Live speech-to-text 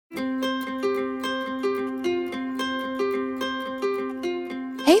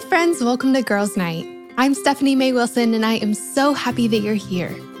Hey friends, welcome to Girls Night. I'm Stephanie Mae Wilson and I am so happy that you're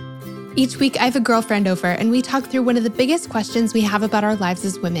here. Each week I have a girlfriend over and we talk through one of the biggest questions we have about our lives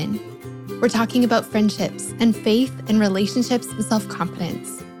as women. We're talking about friendships and faith and relationships and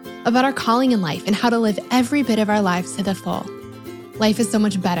self-confidence, about our calling in life and how to live every bit of our lives to the full. Life is so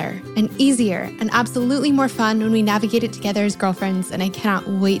much better and easier and absolutely more fun when we navigate it together as girlfriends, and I cannot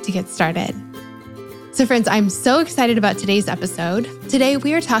wait to get started. So friends, I'm so excited about today's episode. Today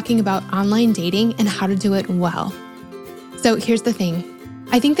we are talking about online dating and how to do it well. So here's the thing.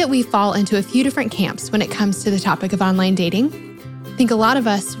 I think that we fall into a few different camps when it comes to the topic of online dating. I think a lot of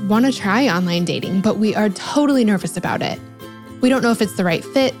us want to try online dating, but we are totally nervous about it. We don't know if it's the right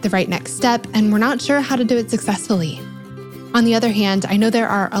fit, the right next step, and we're not sure how to do it successfully. On the other hand, I know there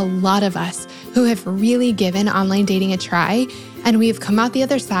are a lot of us who have really given online dating a try, and we've come out the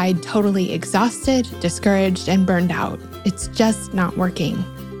other side totally exhausted, discouraged, and burned out. It's just not working.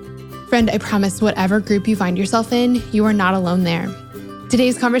 Friend, I promise whatever group you find yourself in, you are not alone there.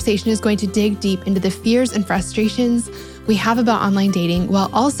 Today's conversation is going to dig deep into the fears and frustrations we have about online dating while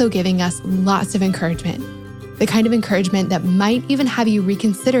also giving us lots of encouragement. The kind of encouragement that might even have you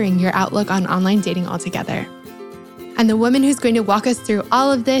reconsidering your outlook on online dating altogether. And the woman who's going to walk us through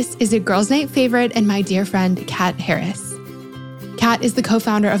all of this is a Girls Night favorite and my dear friend, Kat Harris. Kat is the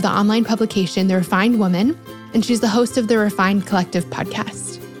co-founder of the online publication, The Refined Woman, and she's the host of the Refined Collective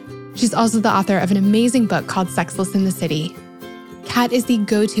podcast. She's also the author of an amazing book called Sexless in the City. Kat is the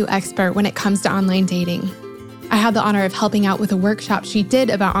go-to expert when it comes to online dating. I had the honor of helping out with a workshop she did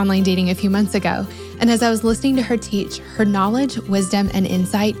about online dating a few months ago, and as I was listening to her teach, her knowledge, wisdom, and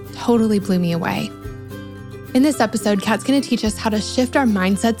insight totally blew me away. In this episode, Kat's going to teach us how to shift our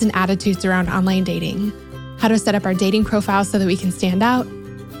mindsets and attitudes around online dating, how to set up our dating profile so that we can stand out,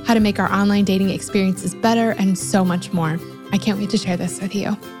 how to make our online dating experiences better, and so much more. I can't wait to share this with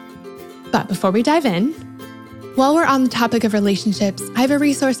you. But before we dive in, while we're on the topic of relationships, I have a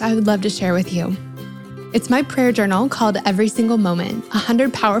resource I would love to share with you. It's my prayer journal called Every Single Moment,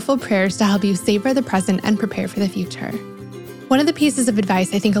 100 powerful prayers to help you savor the present and prepare for the future. One of the pieces of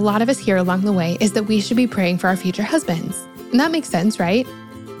advice I think a lot of us hear along the way is that we should be praying for our future husbands. And that makes sense, right?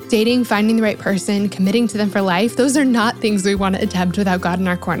 Dating, finding the right person, committing to them for life, those are not things we want to attempt without God in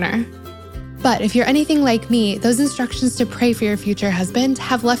our corner. But if you're anything like me, those instructions to pray for your future husband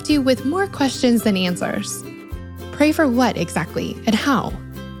have left you with more questions than answers. Pray for what exactly and how?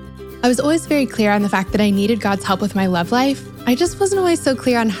 I was always very clear on the fact that I needed God's help with my love life. I just wasn't always so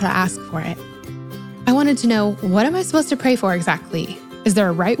clear on how to ask for it. I wanted to know, what am I supposed to pray for exactly? Is there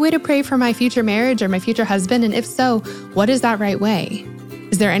a right way to pray for my future marriage or my future husband? And if so, what is that right way?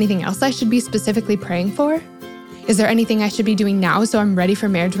 Is there anything else I should be specifically praying for? Is there anything I should be doing now so I'm ready for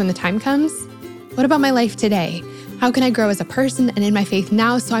marriage when the time comes? What about my life today? How can I grow as a person and in my faith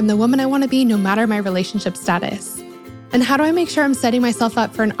now so I'm the woman I want to be no matter my relationship status? And how do I make sure I'm setting myself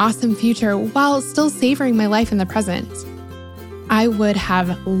up for an awesome future while still savoring my life in the present? I would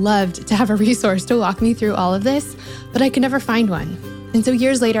have loved to have a resource to walk me through all of this, but I could never find one. And so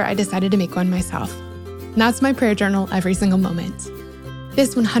years later, I decided to make one myself. And that's my prayer journal, Every Single Moment.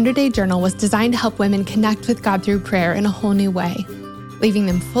 This 100-day journal was designed to help women connect with God through prayer in a whole new way, leaving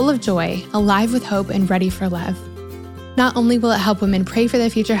them full of joy, alive with hope, and ready for love. Not only will it help women pray for their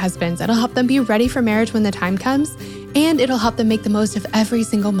future husbands, it'll help them be ready for marriage when the time comes, and it'll help them make the most of every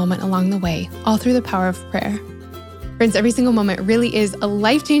single moment along the way, all through the power of prayer. Friends, Every Single Moment really is a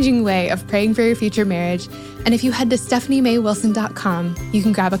life-changing way of praying for your future marriage. And if you head to StephanieMaeWilson.com, you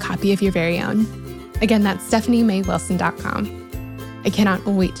can grab a copy of your very own. Again, that's StephanieMaeWilson.com. I cannot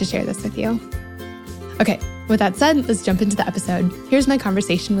wait to share this with you. Okay, with that said, let's jump into the episode. Here's my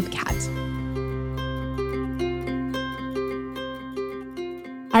conversation with Kat.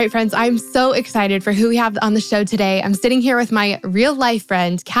 All right, friends, I'm so excited for who we have on the show today. I'm sitting here with my real-life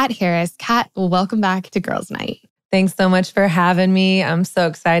friend, Kat Harris. Kat, welcome back to Girls Night. Thanks so much for having me. I'm so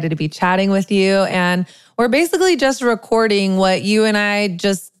excited to be chatting with you. And we're basically just recording what you and I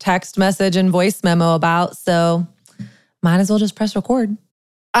just text message and voice memo about. So might as well just press record.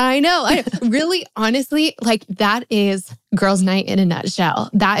 I know. Really, honestly, like that is Girls Night in a nutshell.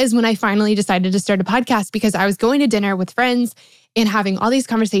 That is when I finally decided to start a podcast because I was going to dinner with friends and having all these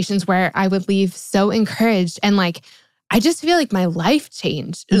conversations where I would leave so encouraged and like, I just feel like my life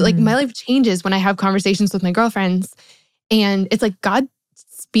changed. Mm-hmm. Like my life changes when I have conversations with my girlfriends. And it's like God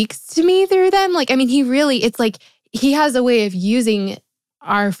speaks to me through them. Like, I mean, it's like he has a way of using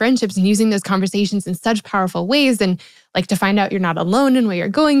our friendships and using those conversations in such powerful ways. And like to find out you're not alone in what you're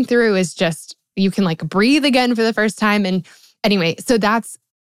going through is just, you can like breathe again for the first time. And anyway, so that's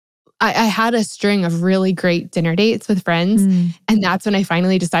I had a string of really great dinner dates with friends. And that's when I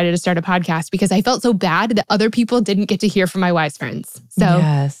finally decided to start a podcast because I felt so bad that other people didn't get to hear from my wise friends. So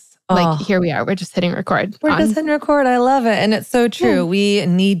yes. here we are. We're just hitting record. We're just hitting record. I love it. And it's so true. Yeah. We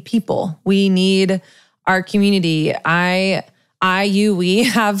need people. We need our community. We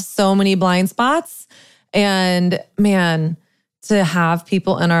have so many blind spots. And man, to have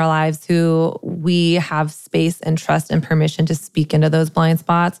people in our lives who we have space and trust and permission to speak into those blind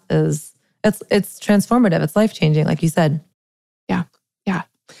spots it's transformative. It's life-changing, like you said. Yeah. Yeah.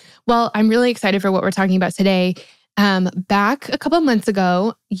 Well, I'm really excited for what we're talking about today. Back a couple months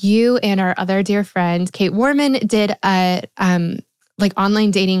ago, you and our other dear friend, Kate Warman, did a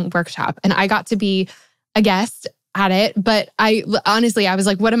online dating workshop. And I got to be a guest at it. But I was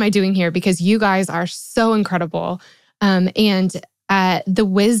like, what am I doing here? Because you guys are so incredible. And the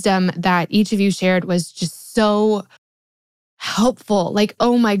wisdom that each of you shared was just so helpful. Like,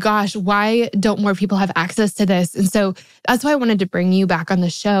 oh my gosh, why don't more people have access to this? And so that's why I wanted to bring you back on the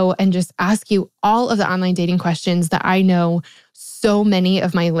show and just ask you all of the online dating questions that I know so many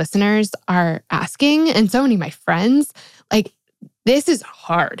of my listeners are asking and so many of my friends. Like, this is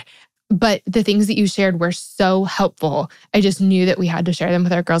hard. But the things that you shared were so helpful. I just knew that we had to share them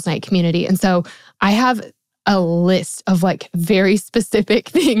with our Girls Night community. And so I have a list of very specific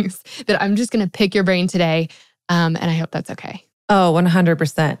things that I'm just going to pick your brain today. And I hope that's okay. Oh,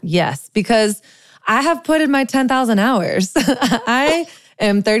 100%. Yes. Because I have put in my 10,000 hours. I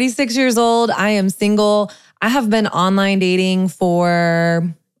am 36 years old. I am single. I have been online dating for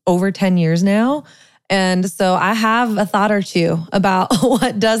over 10 years now. And so I have a thought or two about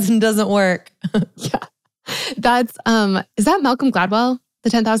what does and doesn't work. Yeah. That's, is that Malcolm Gladwell, the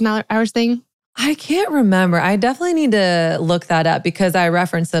 10,000 hours thing? I can't remember. I definitely need to look that up because I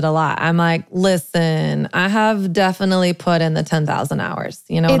reference it a lot. I'm like, listen, I have definitely put in the 10,000 hours.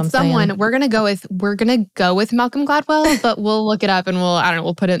 You know what I'm saying? We're going to go with Malcolm Gladwell, but we'll look it up and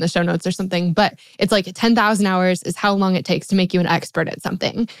we'll put it in the show notes or something. But it's 10,000 hours is how long it takes to make you an expert at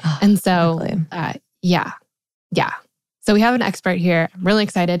something. And so, yeah. So we have an expert here. I'm really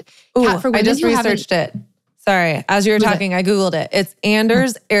excited. Ooh, I just researched it. Sorry. As you were talking, I Googled it. It's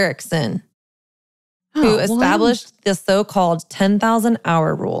Anders Ericsson. Who established the so-called 10,000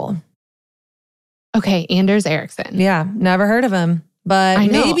 hour rule. Okay, Anders Ericsson. Yeah, never heard of him. But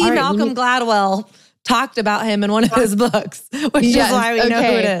maybe Malcolm Gladwell talked about him in one of his books, which is why we know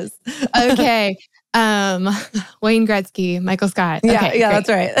who it is. Okay. Wayne Gretzky, Michael Scott. Okay, that's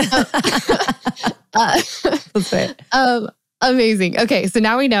right. That's right. Amazing. Okay, so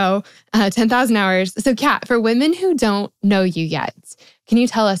now we know 10,000 hours. So Kat, for women who don't know you yet, can you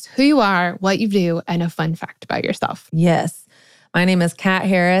tell us who you are, what you do, and a fun fact about yourself? Yes. My name is Kat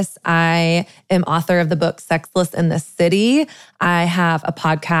Harris. I am author of the book Sexless in the City. I have a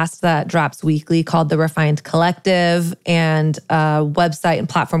podcast that drops weekly called The Refined Collective and a website and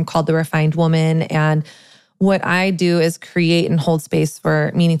platform called The Refined Woman. And what I do is create and hold space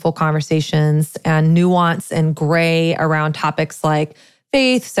for meaningful conversations and nuance and gray around topics like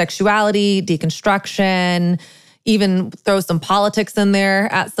faith, sexuality, deconstruction, even throw some politics in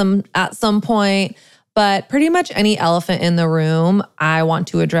there at some point. But pretty much any elephant in the room, I want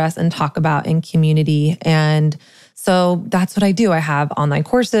to address and talk about in community. And so that's what I do. I have online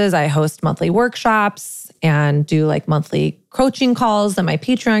courses. I host monthly workshops and do monthly coaching calls in my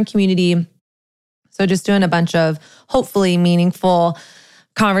Patreon community. So just doing a bunch of hopefully meaningful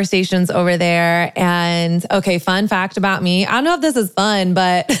conversations over there. And okay, fun fact about me. I don't know if this is fun,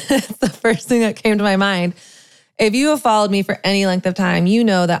 but it's the first thing that came to my mind. If you have followed me for any length of time, you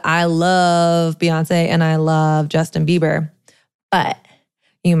know that I love Beyonce and I love Justin Bieber. But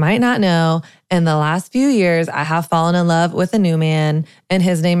you might not know, in the last few years, I have fallen in love with a new man, and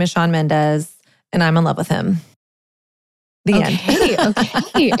his name is Shawn Mendes, and I'm in love with him. The end.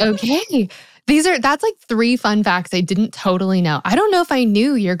 Okay. That's 3 fun facts I didn't totally know. I don't know if I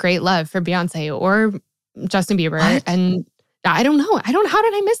knew your great love for Beyonce or Justin Bieber. What? And I don't know. How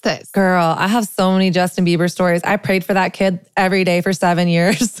did I miss this? Girl, I have so many Justin Bieber stories. I prayed for that kid every day for 7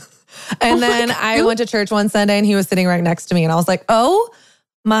 years. And then I went to church one Sunday and he was sitting right next to me. And I was like, oh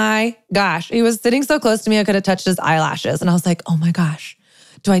my gosh. He was sitting so close to me, I could have touched his eyelashes. And I was like, oh my gosh,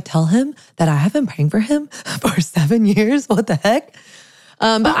 do I tell him that I have been praying for him for 7 years? What the heck?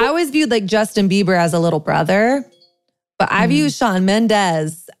 But I always viewed Justin Bieber as a little brother. But I view Shawn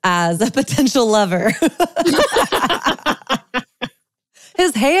Mendes as a potential lover.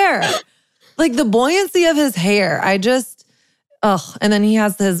 His hair, the buoyancy of his hair. And then he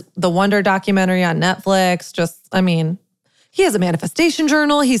has the Wonder documentary on Netflix. He has a manifestation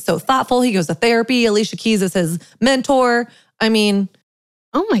journal. He's so thoughtful. He goes to therapy. Alicia Keys is his mentor.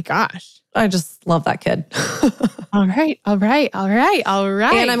 Oh my gosh. I just love that kid. All right.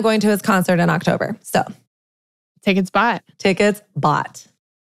 And I'm going to his concert in October. So tickets bought. Tickets bought.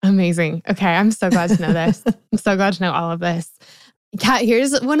 Amazing. Okay. I'm so glad to know this. I'm so glad to know all of this. Kat,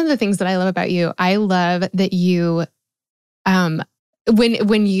 here's one of the things that I love about you. I love that you,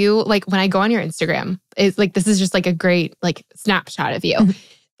 when you, like, when I go on your Instagram, it's like, this is just like a great, like, snapshot of you.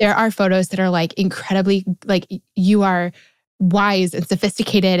 There are photos that are like incredibly, like, you are wise and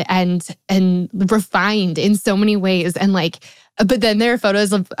sophisticated and refined in so many ways. And like, but then there are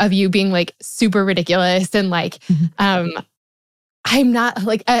photos of you being like super ridiculous and like, I'm not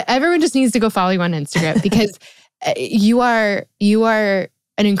like, everyone just needs to go follow you on Instagram because you are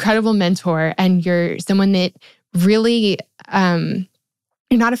an incredible mentor and you're someone that really, you're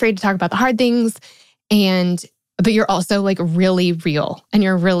not afraid to talk about the hard things but you're also like really real and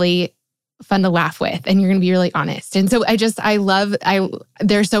you're really fun to laugh with and you're going to be really honest. And so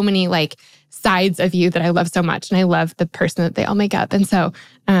there's so many like sides of you that I love so much. And I love the person that they all make up. And so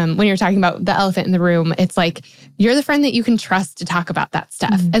when you're talking about the elephant in the room, it's like, you're the friend that you can trust to talk about that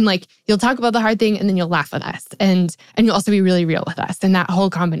stuff. And like, you'll talk about the hard thing and then you'll laugh with us. And you'll also be really real with us. And that whole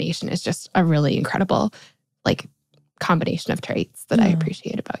combination is just a really incredible, like, combination of traits that I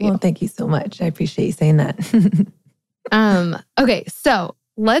appreciate about you. Well, thank you so much. I appreciate you saying that. Okay. So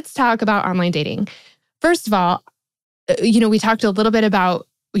let's talk about online dating. First of all, we talked a little bit about,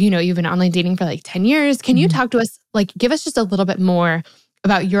 you've been online dating for like 10 years. Can you talk to us, like, give us just a little bit more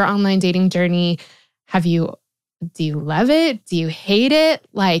about your online dating journey? Do you love it? Do you hate it?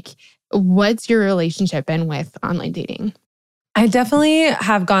 Like, what's your relationship been with online dating? I definitely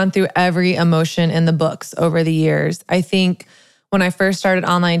have gone through every emotion in the books over the years. I think when I first started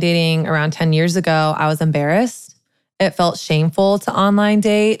online dating around 10 years ago, I was embarrassed. It felt shameful to online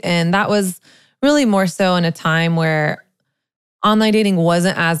date. And that was really more so in a time where online dating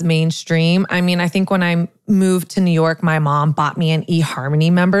wasn't as mainstream. I mean, I think when I moved to New York, my mom bought me an eHarmony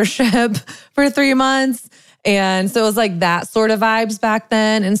membership for 3 months. And so it was like that sort of vibes back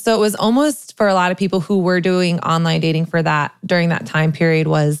then. And so it was almost for a lot of people who were doing online dating during that time period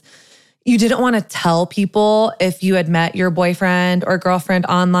was you didn't want to tell people if you had met your boyfriend or girlfriend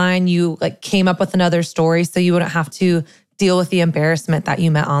online. You like came up with another story so you wouldn't have to deal with the embarrassment that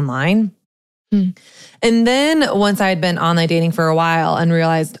you met online. And then once I had been online dating for a while and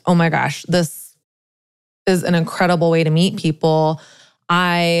realized, oh my gosh, this is an incredible way to meet people,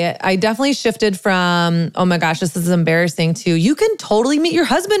 I definitely shifted from, oh my gosh, this is embarrassing to, you can totally meet your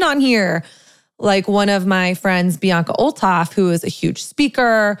husband on here. Like one of my friends, Bianca Olthoff, who is a huge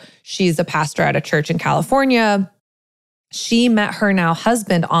speaker, she's a pastor at a church in California. She met her now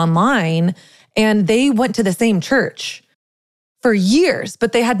husband online and they went to the same church for years,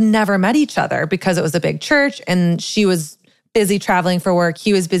 but they had never met each other because it was a big church and she was busy traveling for work.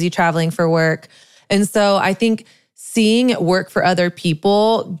 He was busy traveling for work. And so I think seeing it work for other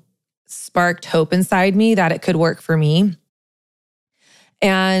people sparked hope inside me that it could work for me.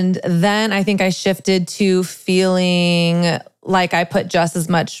 And then I think I shifted to feeling like I put just as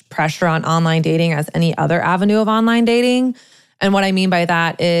much pressure on online dating as any other avenue of online dating. And what I mean by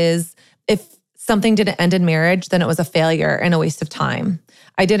that is if something didn't end in marriage, then it was a failure and a waste of time.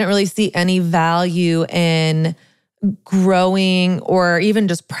 I didn't really see any value in growing or even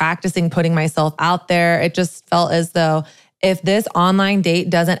just practicing putting myself out there. It just felt as though if this online date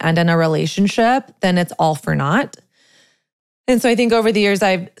doesn't end in a relationship, then it's all for naught. And so I think over the years,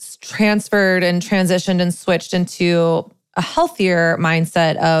 I've transferred and transitioned and switched into a healthier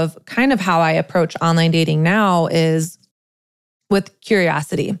mindset of kind of how I approach online dating now is with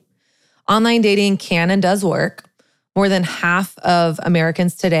curiosity. Online dating can and does work. More than half of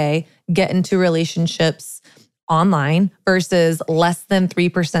Americans today get into relationships online versus less than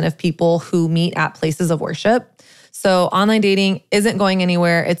 3% of people who meet at places of worship. So online dating isn't going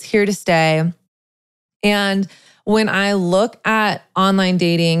anywhere. It's here to stay. And when I look at online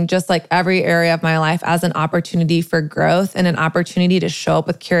dating, just like every area of my life as an opportunity for growth and an opportunity to show up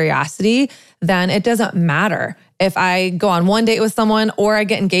with curiosity, then it doesn't matter if I go on one date with someone or I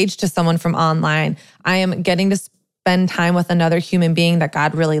get engaged to someone from online. I am getting to spend time with another human being that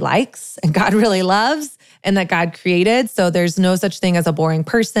God really likes and God really loves and that God created. So there's no such thing as a boring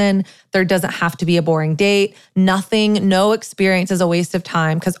person. There doesn't have to be a boring date. No experience is a waste of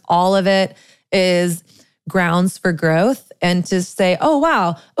time because all of it is grounds for growth and to say, oh,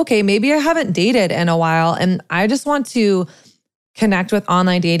 wow, okay, maybe I haven't dated in a while and I just want to connect with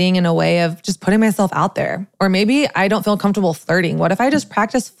online dating in a way of just putting myself out there. Or maybe I don't feel comfortable flirting. What if I just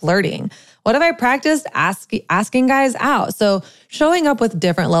practice flirting? What if I practiced asking guys out? So showing up with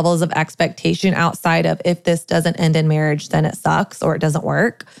different levels of expectation outside of if this doesn't end in marriage, then it sucks or it doesn't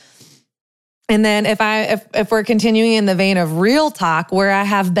work. And then if we're continuing in the vein of real talk, where I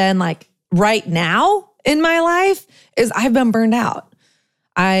have been like right now in my life is I've been burned out.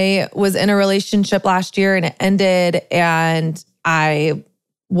 I was in a relationship last year and it ended, and I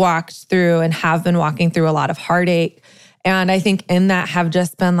walked through and have been walking through a lot of heartache. And I think in that have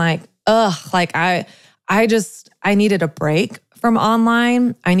just been like, like I needed a break from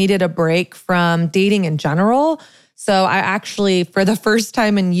online. I needed a break from dating in general. So I actually, for the first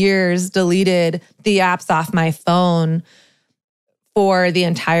time in years, deleted the apps off my phone for the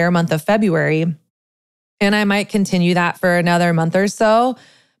entire month of February. And I might continue that for another month or so.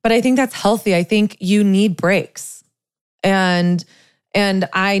 But I think that's healthy. I think you need breaks. And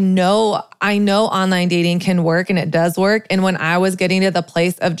I know online dating can work, and it does work. And when I was getting to the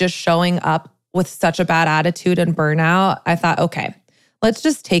place of just showing up with such a bad attitude and burnout, I thought, okay, let's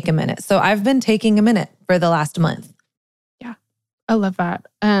just take a minute. So I've been taking a minute for the last month. Yeah, I love that.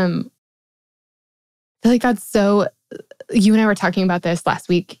 I feel like that's so, you and I were talking about this last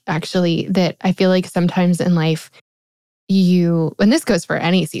week, actually, that I feel like sometimes in life, and this goes for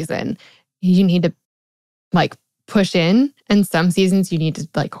any season, you need to like push in, and some seasons you need to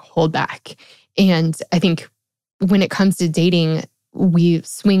like hold back. And I think when it comes to dating, we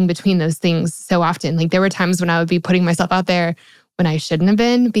swing between those things so often. Like there were times when I would be putting myself out there when I shouldn't have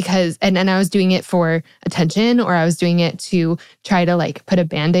been, because, and I was doing it for attention, or I was doing it to try to like put a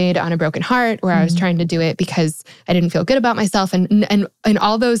Band-Aid on a broken heart, or I was trying to do it because I didn't feel good about myself. And in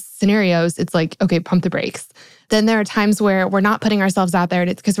all those scenarios, it's like, okay, pump the brakes. Then there are times where we're not putting ourselves out there, and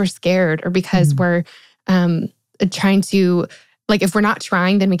it's because we're scared, or because we're trying to, like, if we're not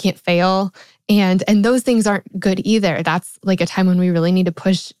trying, then we can't fail. And those things aren't good either. That's like a time when we really need to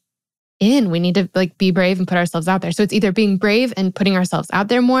push in. We need to like be brave and put ourselves out there. So it's either being brave and putting ourselves out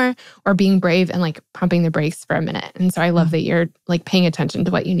there more, or being brave and like pumping the brakes for a minute. And so I love that you're like paying attention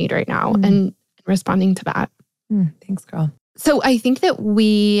to what you need right now and responding to that. Thanks, girl. So I think that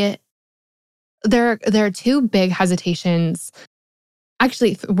there are two big hesitations.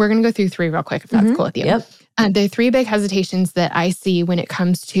 Actually, we're going to go through three real quick, if that's cool with you. Yep. There are three big hesitations that I see when it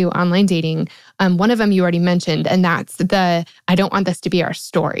comes to online dating. One of them you already mentioned, and that's I don't want this to be our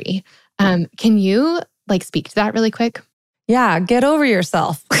story. Can you like speak to that really quick? Yeah, get over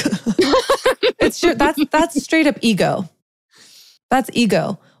yourself. That's straight up ego. That's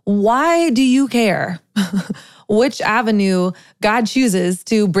ego. Why do you care which avenue God chooses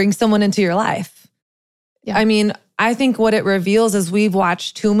to bring someone into your life? Yeah. I mean, I think what it reveals is we've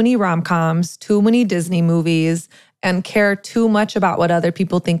watched too many rom-coms, too many Disney movies, and care too much about what other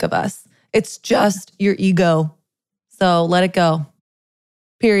people think of us. It's just your ego. So let it go.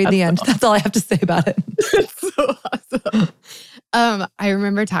 Period. The end. That's all I have to say about it. That's so awesome. I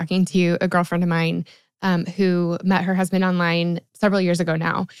remember talking to a girlfriend of mine who met her husband online several years ago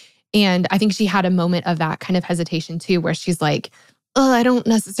now. And I think she had a moment of that kind of hesitation too, where she's like, oh, I don't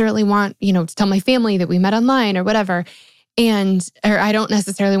necessarily want, to tell my family that we met online or whatever. Or I don't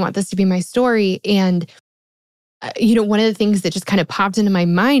necessarily want this to be my story. And, one of the things that just kind of popped into my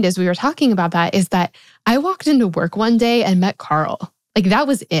mind as we were talking about that is that I walked into work one day and met Carl. Like that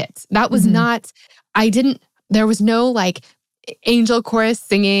was it. That was not, there was no like angel chorus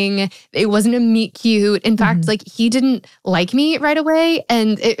singing. It wasn't a meet cute. In fact, like he didn't like me right away.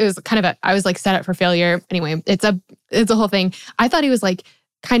 And it was kind of I was like set up for failure. Anyway, it's a whole thing. I thought he was like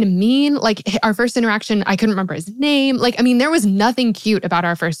kind of mean. Like our first interaction, I couldn't remember his name. Like, I mean, there was nothing cute about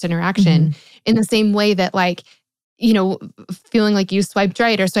our first interaction in the same way that like, feeling like you swiped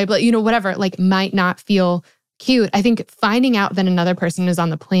right or swiped, whatever, like might not feel cute. I think finding out that another person is on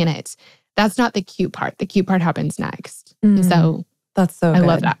the planet, that's not the cute part. The cute part happens next. So that's so I good.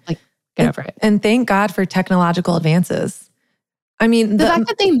 love that. Like, get over it. And thank God for technological advances. I mean, the fact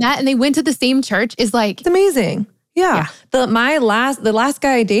that they met and they went to the same church is like, it's amazing. Yeah. The last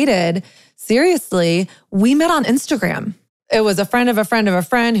guy I dated, seriously, we met on Instagram. It was a friend of a friend of a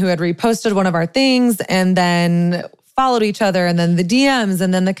friend who had reposted one of our things and then followed each other, and then the DMs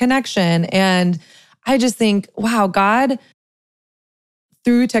and then the connection. And I just think, wow, God,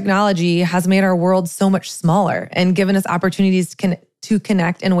 through technology, has made our world so much smaller and given us opportunities to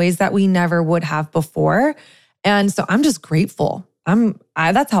connect in ways that we never would have before. And so I'm just grateful.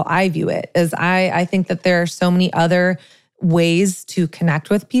 That's how I view it, is I think that there are so many other ways to connect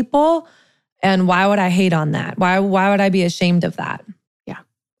with people. And why would I hate on that? Why would I be ashamed of that? Yeah,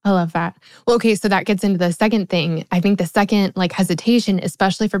 I love that. Well, okay, so that gets into the second thing. I think the second hesitation,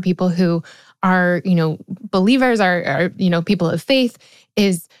 especially for people who are, believers, are people of faith,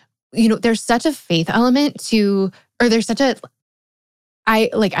 is, there's such a faith element to, or there's such a,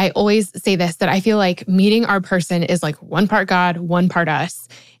 I always say this, that I feel like meeting our person is like one part God, one part us,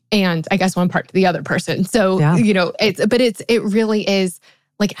 and I guess one part the other person. So, Yeah. It really is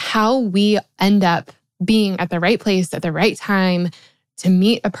like how we end up being at the right place at the right time to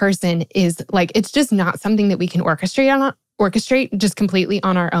meet a person is like, it's just not something that we can orchestrate just completely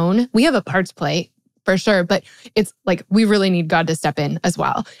on our own. We have a part to play for sure, but it's like, we really need God to step in as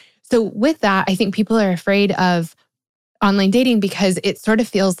well. So with that, I think people are afraid of online dating because it sort of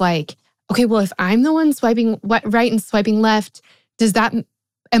feels like, okay, well, if I'm the one swiping right and swiping left,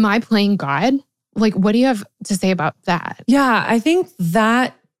 am I playing God? Like, what do you have to say about that? Yeah, I think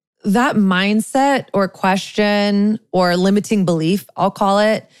that mindset or question or limiting belief, I'll call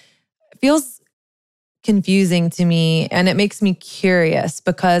it, feels confusing to me. And it makes me curious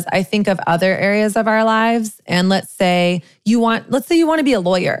because I think of other areas of our lives. And let's say you want to be a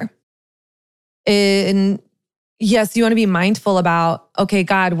lawyer. And yes, you want to be mindful about, okay,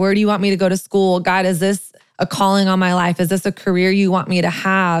 God, where do you want me to go to school? God, is this a calling on my life? Is this a career you want me to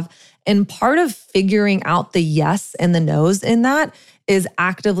have? And part of figuring out the yes and the no's in that is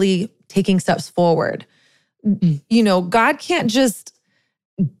actively taking steps forward. God can't just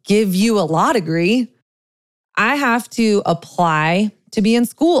give you a law degree. I have to apply to be in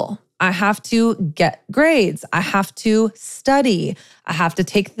school. I have to get grades. I have to study. I have to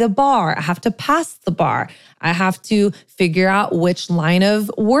take the bar. I have to pass the bar. I have to figure out which line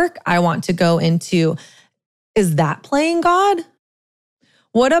of work I want to go into. Is that playing God?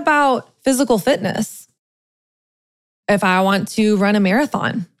 What about physical fitness? If I want to run a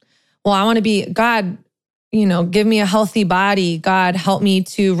marathon, well, I want to be, God, give me a healthy body. God, help me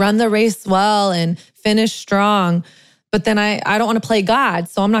to run the race well and finish strong. But then I don't want to play God,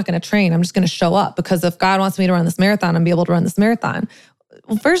 so I'm not going to train. I'm just going to show up because if God wants me to run this marathon and be able to run this marathon,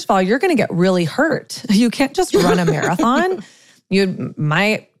 well, first of all, you're going to get really hurt. You can't just run a marathon. You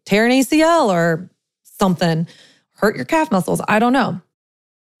might tear an ACL or something, hurt your calf muscles. I don't know.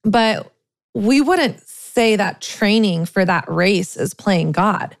 But we wouldn't say that training for that race is playing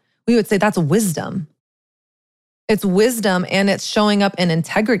God. We would say that's wisdom. It's wisdom and it's showing up in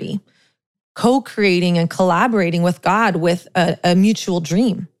integrity, co-creating and collaborating with God with a mutual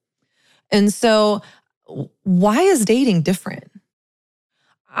dream. And so why is dating different?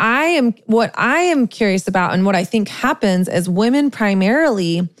 What I am curious about and what I think happens is women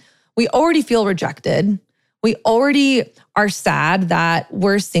primarily, we already feel rejected. We already are sad that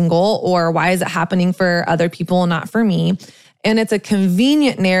we're single, or why is it happening for other people and not for me? And it's a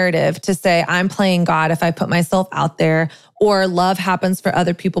convenient narrative to say, I'm playing God if I put myself out there, or love happens for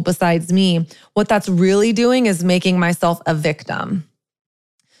other people besides me. What that's really doing is making myself a victim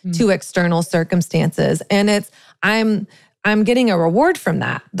to external circumstances. And I'm getting a reward from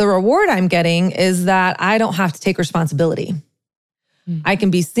that. The reward I'm getting is that I don't have to take responsibility. I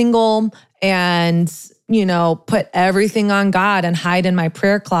can be single and put everything on God and hide in my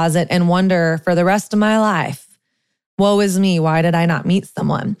prayer closet and wonder for the rest of my life, woe is me, why did I not meet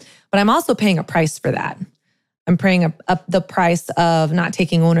someone? But I'm also paying a price for that. I'm paying the price of not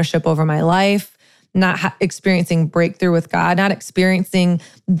taking ownership over my life, not experiencing breakthrough with God, not experiencing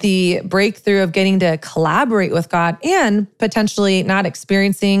the breakthrough of getting to collaborate with God, and potentially not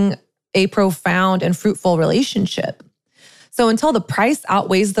experiencing a profound and fruitful relationship. So until the price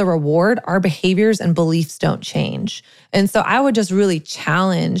outweighs the reward, our behaviors and beliefs don't change. And so I would just really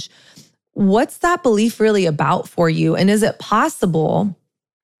challenge, what's that belief really about for you? And is it possible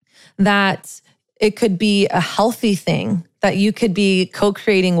that it could be a healthy thing, that you could be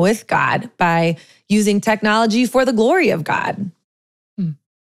co-creating with God by using technology for the glory of God?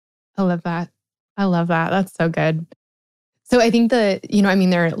 I love that. That's so good. So I think there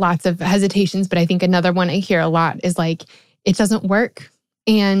are lots of hesitations, but I think another one I hear a lot is like, it doesn't work.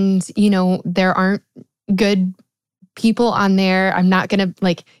 And, there aren't good people on there. I'm not going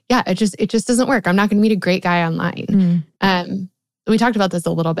to it just doesn't work. I'm not going to meet a great guy online. We talked about this a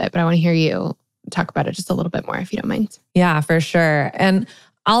little bit, but I want to hear you talk about it just a little bit more, if you don't mind. Yeah, for sure. And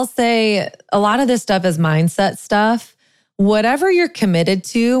I'll say a lot of this stuff is mindset stuff. Whatever you're committed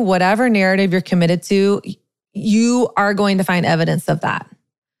to, whatever narrative you're committed to, you are going to find evidence of that.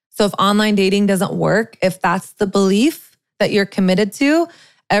 So if online dating doesn't work, if that's the belief that you're committed to,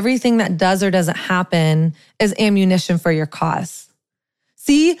 everything that does or doesn't happen is ammunition for your cause.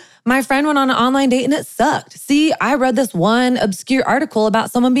 See, my friend went on an online date and it sucked. See, I read this one obscure article about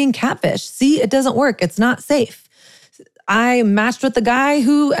someone being catfished. See, it doesn't work. It's not safe. I matched with the guy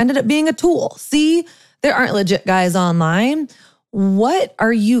who ended up being a tool. See, there aren't legit guys online. What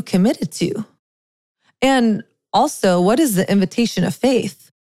are you committed to? And also, what is the invitation of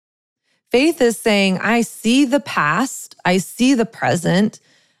faith? Faith is saying, I see the past, I see the present,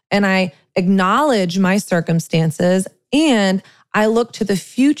 and I acknowledge my circumstances, and I look to the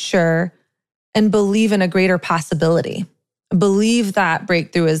future and believe in a greater possibility. Believe that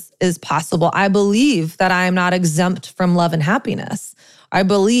breakthrough is possible. I believe that I am not exempt from love and happiness. I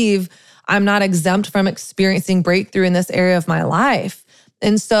believe I'm not exempt from experiencing breakthrough in this area of my life.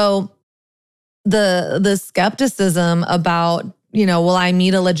 And so the skepticism about, will I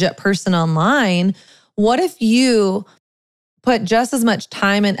meet a legit person online? What if you put just as much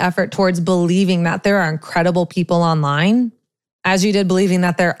time and effort towards believing that there are incredible people online as you did believing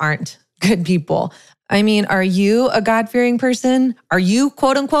that there aren't good people? I mean, are you a God-fearing person? Are you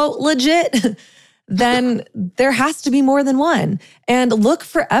quote unquote legit? Then there has to be more than one. And look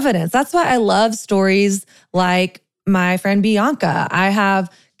for evidence. That's why I love stories like my friend Bianca. I have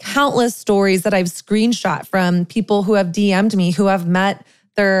countless stories that I've screenshot from people who have DM'd me, who have met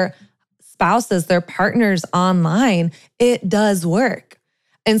their spouses, their partners online. It does work.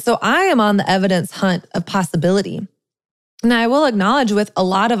 And so I am on the evidence hunt of possibility. And I will acknowledge with a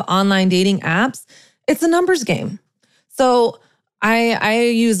lot of online dating apps, it's a numbers game. So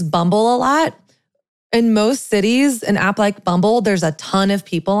I use Bumble a lot. In most cities, an app like Bumble, there's a ton of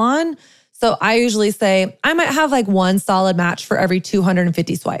people on. So I usually say, I might have like one solid match for every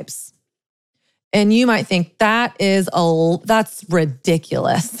 250 swipes. And you might think that's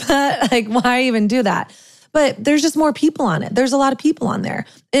ridiculous. Like, why even do that? But there's just more people on it. There's a lot of people on there.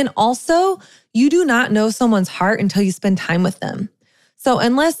 And also, you do not know someone's heart until you spend time with them. So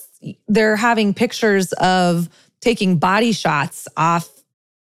unless they're having pictures of taking body shots off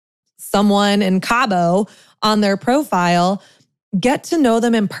someone in Cabo on their profile, get to know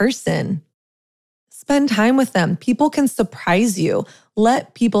them in person. Spend time with them. People can surprise you.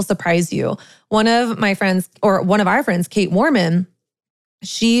 Let people surprise you. One of our friends, Kate Warman,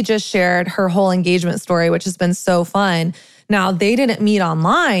 she just shared her whole engagement story, which has been so fun. Now, they didn't meet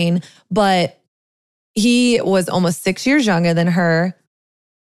online, but he was almost 6 years younger than her.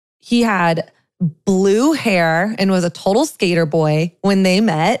 He had blue hair and was a total skater boy when they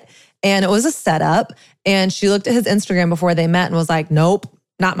met. And it was a setup. And she looked at his Instagram before they met and was like, nope,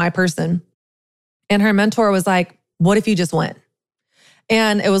 not my person. And her mentor was like, what if you just went?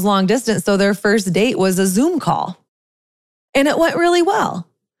 And it was long distance. So their first date was a Zoom call. And it went really well.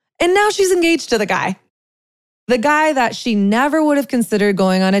 And now she's engaged to the guy that she never would have considered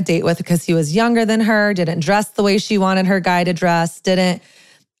going on a date with because he was younger than her, didn't dress the way she wanted her guy to dress, didn't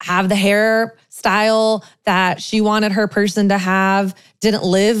have the hairstyle that she wanted her person to have, didn't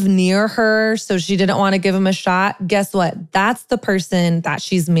live near her, so she didn't want to give him a shot. Guess what? That's the person that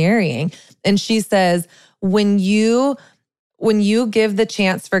she's marrying. And she says, when you give the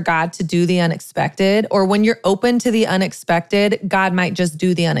chance for God to do the unexpected, or when you're open to the unexpected, God might just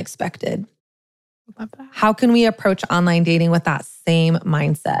do the unexpected. Love that. How can we approach online dating with that same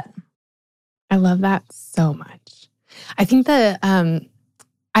mindset? I love that so much. I think that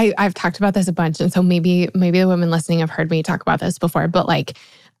I've talked about this a bunch, and so maybe the women listening have heard me talk about this before. But like,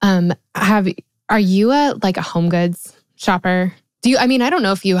 are you a Home Goods shopper? I don't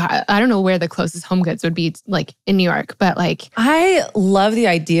know if I don't know where the closest Home Goods would be, like in New York, but like. I love the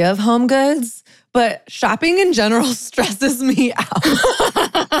idea of Home Goods, but shopping in general stresses me out.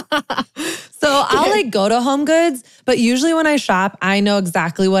 So I'll go to Home Goods, but usually when I shop, I know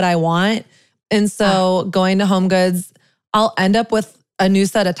exactly what I want. And so going to Home Goods, I'll end up with a new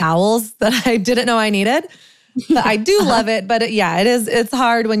set of towels that I didn't know I needed. But I do love it, but it's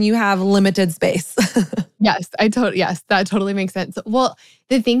hard when you have limited space. Yes, that totally makes sense. Well,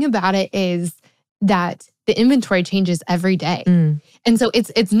 the thing about it is that the inventory changes every day. And so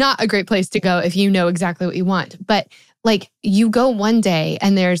it's not a great place to go if you know exactly what you want. But like, you go one day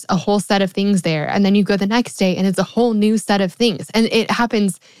and there's a whole set of things there, and then you go the next day and it's a whole new set of things. And it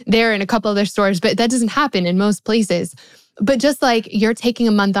happens there in a couple other stores, but that doesn't happen in most places. But just like you're taking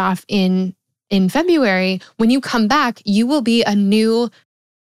a month off in February, when you come back, you will be new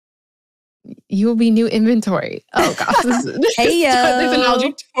inventory. Oh gosh, this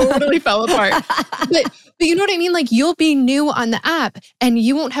analogy totally fell apart. But you know what I mean? Like, you'll be new on the app and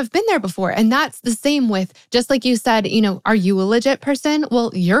you won't have been there before. And that's the same with, just like you said, are you a legit person? Well,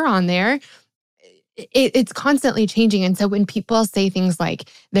 you're on there. It's constantly changing. And so when people say things like,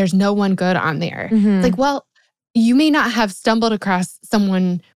 there's no one good on there, it's like, well, you may not have stumbled across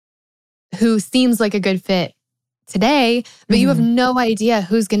someone who seems like a good fit today, but you have no idea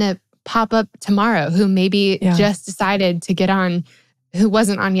who's going to pop up tomorrow who maybe just decided to get on who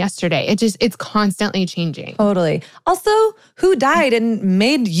wasn't on yesterday. It's constantly changing. Totally. Also, who died and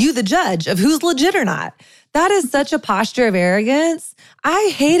made you the judge of who's legit or not? That is such a posture of arrogance.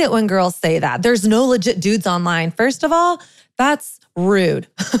 I hate it when girls say that. There's no legit dudes online. First of all, that's rude.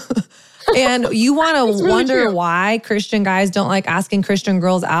 And you want to wonder why Christian guys don't like asking Christian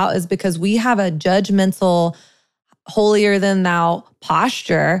girls out is because we have a judgmental, holier than thou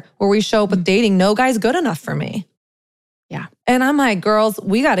posture where we show up with dating. No guy's good enough for me. Yeah. And I'm like, girls,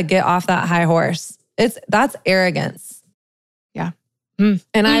 we got to get off that high horse. That's arrogance. Yeah. And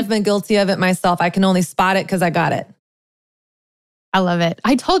I've been guilty of it myself. I can only spot it because I got it. I love it.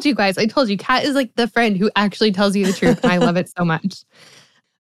 I told you guys, Kat is like the friend who actually tells you the truth. And I love it so much.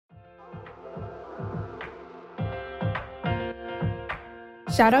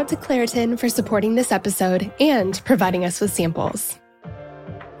 Shout out to Claritin for supporting this episode and providing us with samples.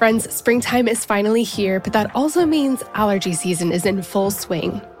 Friends, springtime is finally here, but that also means allergy season is in full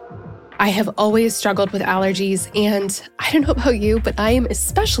swing. I have always struggled with allergies, and I don't know about you, but I am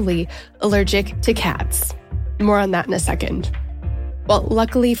especially allergic to cats. More on that in a second. Well,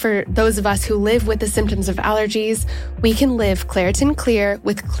 luckily for those of us who live with the symptoms of allergies, we can live Claritin Clear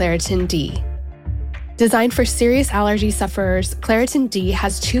with Claritin D. Designed for serious allergy sufferers, Claritin D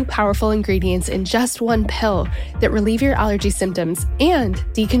has 2 powerful ingredients in just one pill that relieve your allergy symptoms and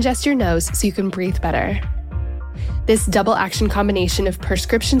decongest your nose so you can breathe better. This double action combination of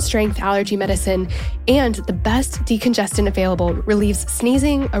prescription strength allergy medicine and the best decongestant available relieves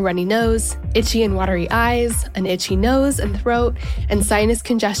sneezing, a runny nose, itchy and watery eyes, an itchy nose and throat, and sinus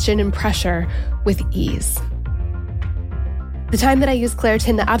congestion and pressure with ease. The time that I use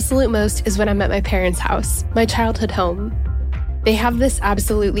Claritin the absolute most is when I'm at my parents' house, my childhood home. They have this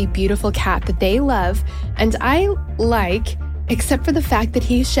absolutely beautiful cat that they love, and I like, except for the fact that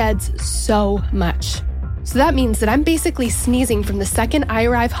he sheds so much. So that means that I'm basically sneezing from the second I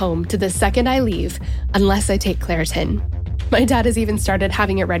arrive home to the second I leave, unless I take Claritin. My dad has even started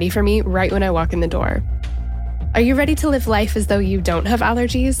having it ready for me right when I walk in the door. Are you ready to live life as though you don't have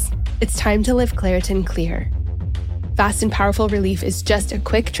allergies? It's time to live Claritin Clear. Fast and powerful relief is just a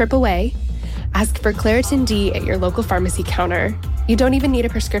quick trip away. Ask for Claritin D at your local pharmacy counter. You don't even need a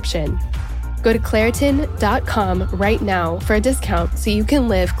prescription. Go to Claritin.com right now for a discount so you can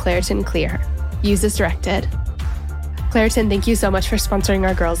live Claritin Clear. Use as directed. Claritin, thank you so much for sponsoring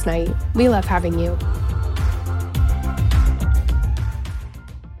our girls' night. We love having you.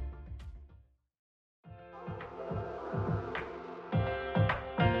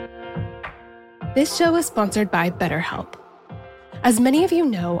 This show is sponsored by BetterHelp. As many of you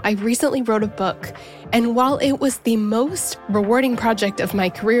know, I recently wrote a book, and while it was the most rewarding project of my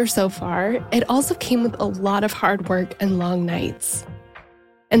career so far, it also came with a lot of hard work and long nights.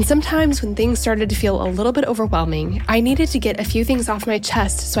 And sometimes when things started to feel a little bit overwhelming, I needed to get a few things off my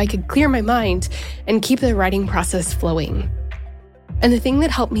chest so I could clear my mind and keep the writing process flowing. And the thing that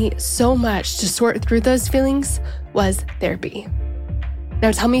helped me so much to sort through those feelings was therapy.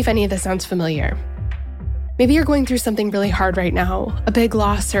 Now tell me if any of this sounds familiar. Maybe you're going through something really hard right now, a big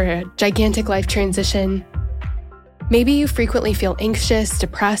loss or a gigantic life transition. Maybe you frequently feel anxious,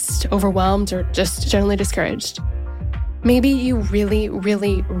 depressed, overwhelmed, or just generally discouraged. Maybe you really,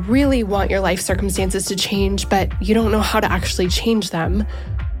 really, really want your life circumstances to change, but you don't know how to actually change them.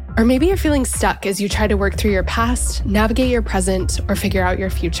 Or maybe you're feeling stuck as you try to work through your past, navigate your present, or figure out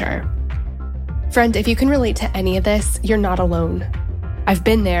your future. Friend, if you can relate to any of this, you're not alone. I've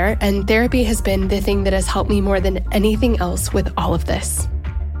been there, and therapy has been the thing that has helped me more than anything else with all of this.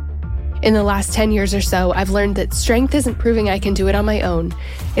 In the last 10 years or so, I've learned that strength isn't proving I can do it on my own.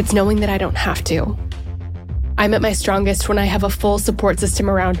 It's knowing that I don't have to. I'm at my strongest when I have a full support system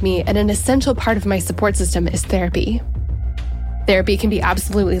around me, and an essential part of my support system is therapy. Therapy can be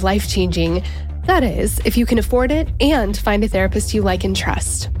absolutely life-changing. That is, if you can afford it and find a therapist you like and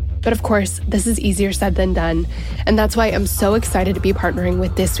trust. But of course, this is easier said than done, and that's why I'm so excited to be partnering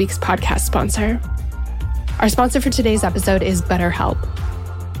with this week's podcast sponsor. Our sponsor for today's episode is BetterHelp.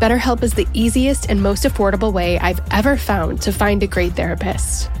 BetterHelp is the easiest and most affordable way I've ever found to find a great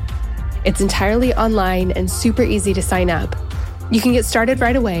therapist. It's entirely online and super easy to sign up. You can get started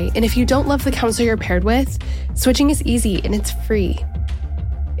right away, and if you don't love the counselor you're paired with, switching is easy and it's free.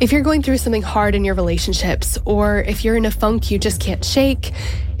 If you're going through something hard in your relationships, or if you're in a funk you just can't shake,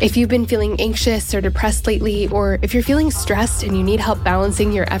 if you've been feeling anxious or depressed lately, or if you're feeling stressed and you need help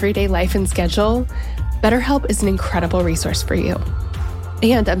balancing your everyday life and schedule, BetterHelp is an incredible resource for you.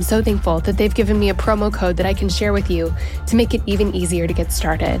 And I'm so thankful that they've given me a promo code that I can share with you to make it even easier to get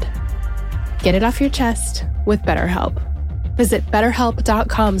started. Get it off your chest with BetterHelp. Visit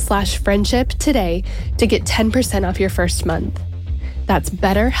betterhelp.com/friendship today to get 10% off your first month. That's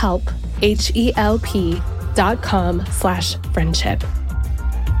BetterHelp, HELP.com/friendship.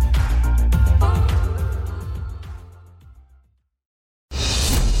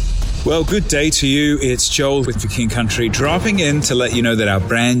 Well, good day to you. It's Joel with The King Country, dropping in to let you know that our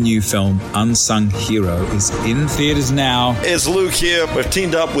brand new film, Unsung Hero, is in theaters now. It's Luke here. We've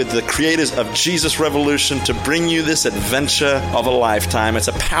teamed up with the creators of Jesus Revolution to bring you this adventure of a lifetime. It's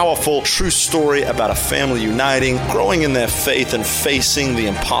a powerful, true story about a family uniting, growing in their faith, and facing the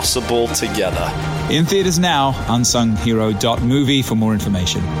impossible together. In theaters now, unsunghero.movie for more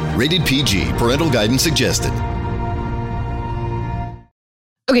information. Rated PG. Parental guidance suggested.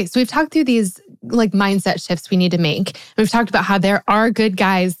 Okay, so we've talked through these like mindset shifts we need to make. We've talked about how there are good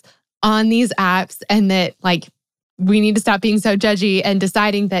guys on these apps and that like we need to stop being so judgy and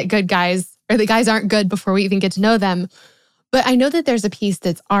deciding that good guys or the guys aren't good before we even get to know them. But I know that there's a piece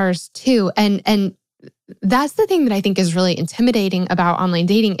that's ours too. And that's the thing that I think is really intimidating about online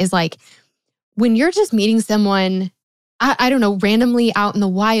dating is like when you're just meeting someone, I don't know, randomly out in the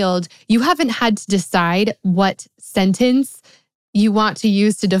wild, you haven't had to decide what sentence you want to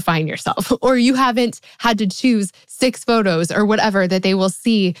use to define yourself, or you haven't had to choose 6 photos or whatever that they will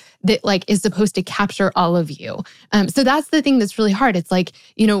see that like is supposed to capture all of you. So that's the thing that's really hard. It's like,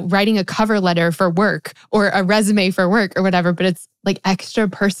 you know, writing a cover letter for work or a resume for work or whatever, but it's like extra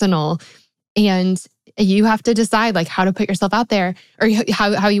personal. And you have to decide like how to put yourself out there or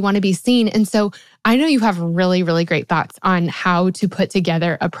how you want to be seen. And so I know you have really, really great thoughts on how to put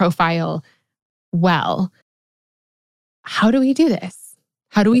together a profile well. How do we do this?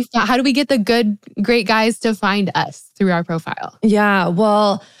 How do we get the great guys to find us through our profile? Yeah,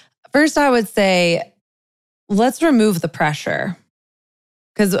 well, first I would say, let's remove the pressure.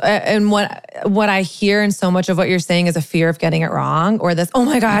 Because and what I hear in so much of what you're saying is a fear of getting it wrong, or this, oh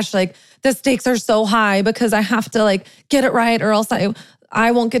my gosh, like the stakes are so high because I have to like get it right, or else I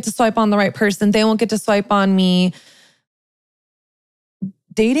won't get to swipe on the right person. They won't get to swipe on me.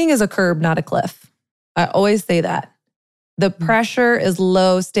 Dating is a curb, not a cliff. I always say that. The pressure is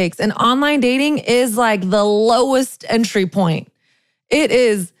low stakes. And online dating is like the lowest entry point. It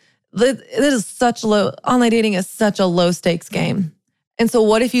is such low, online dating is such a low stakes game. And so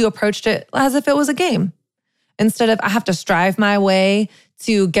what if you approached it as if it was a game? Instead of I have to strive my way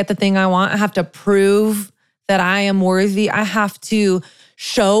to get the thing I want, I have to prove that I am worthy. I have to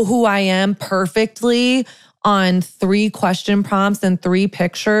show who I am perfectly on 3 question prompts and 3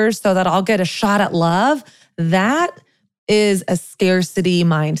 pictures so that I'll get a shot at love. That is a scarcity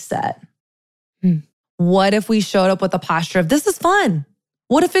mindset. What if we showed up with a posture of this is fun?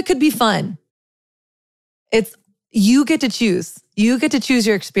 What if it could be fun? It's you get to choose. You get to choose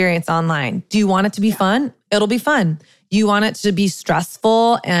your experience online. Do you want it to be fun? It'll be fun. You want it to be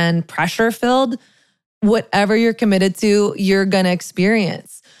stressful and pressure filled? Whatever you're committed to, you're going to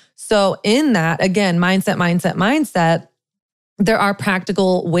experience. So in that, again, mindset, there are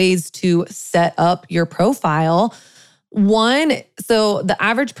practical ways to set up your profile. One, so the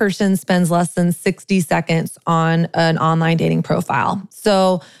average person spends less than 60 seconds on an online dating profile.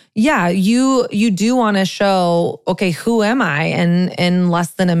 So yeah, you do want to show, okay, who am I in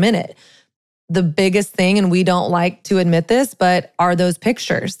less than a minute? The biggest thing, and we don't like to admit this, but are those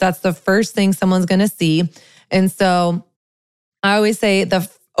pictures. That's the first thing someone's going to see. And so I always say the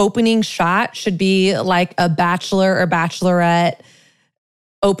opening shot should be like a bachelor or bachelorette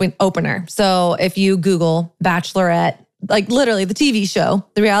opener. So if you Google bachelorette, like literally the TV show,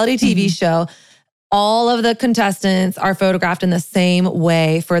 the reality TV show, all of the contestants are photographed in the same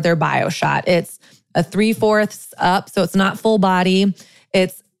way for their bio shot. It's a 3/4 up, so it's not full body.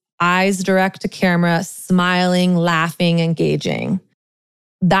 It's eyes direct to camera, smiling, laughing, engaging.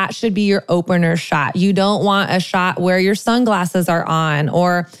 That should be your opener shot. You don't want a shot where your sunglasses are on,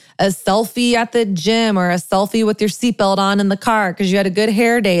 or a selfie at the gym, or a selfie with your seatbelt on in the car because you had a good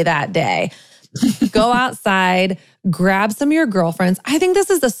hair day that day. Go outside, grab some of your girlfriends. I think this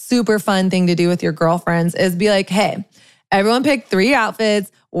is a super fun thing to do with your girlfriends is be like, hey, everyone pick 3 outfits.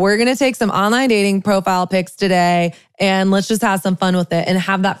 We're going to take some online dating profile pics today and let's just have some fun with it, and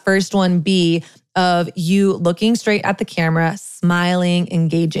have that first one be of you looking straight at the camera, smiling,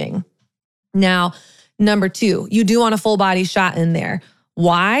 engaging. Now, number 2, you do want a full body shot in there.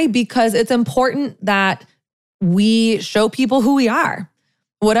 Why? Because it's important that we show people who we are.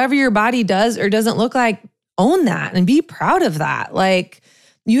 Whatever your body does or doesn't look like, own that and be proud of that. Like,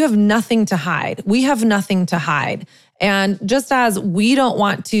 you have nothing to hide. We have nothing to hide. And just as we don't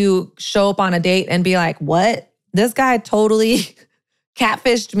want to show up on a date and be like, what? This guy totally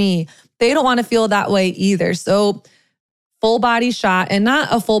catfished me. They don't want to feel that way either. So full body shot, and not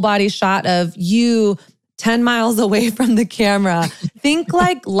a full body shot of you 10 miles away from the camera. Think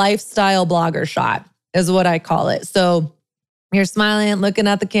like lifestyle blogger shot is what I call it. So you're smiling, looking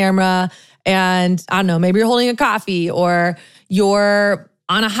at the camera, and I don't know, maybe you're holding a coffee or you're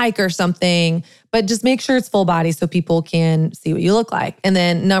on a hike or something, but just make sure it's full body so people can see what you look like. And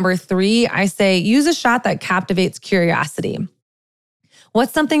then number 3, I say use a shot that captivates curiosity.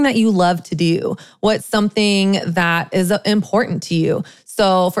 What's something that you love to do? What's something that is important to you?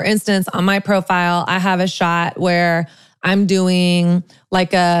 So for instance, on my profile, I have a shot where I'm doing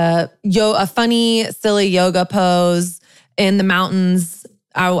like a funny, silly yoga pose in the mountains.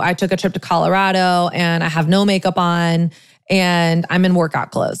 I took a trip to Colorado and I have no makeup on and I'm in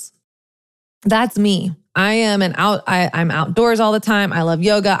workout clothes. That's me. I'm outdoors all the time. I love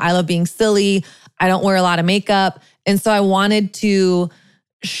yoga. I love being silly. I don't wear a lot of makeup. And so I wanted to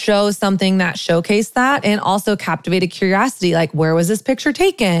show something that showcased that and also captivated curiosity. Like, where was this picture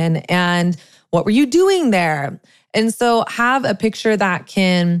taken? And what were you doing there? And so have a picture that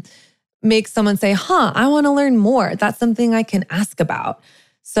can make someone say, I want to learn more. That's something I can ask about.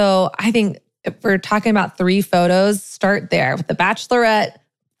 So I think if we're talking about 3 photos, start there with the bachelorette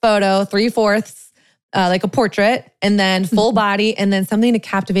photo, 3/4, like a portrait, and then full body, and then something to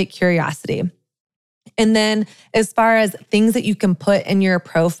captivate curiosity. And then as far as things that you can put in your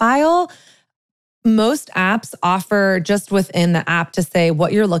profile, most apps offer just within the app to say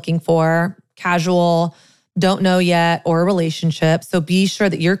what you're looking for, casual, don't know yet, or a relationship. So be sure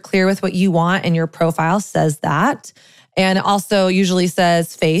that you're clear with what you want and your profile says that. And it also usually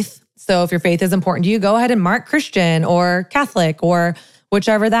says faith. So if your faith is important to you, go ahead and mark Christian or Catholic or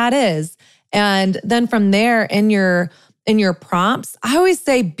whichever that is. And then from there in your prompts, I always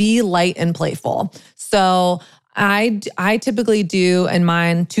say be light and playful. So I typically do in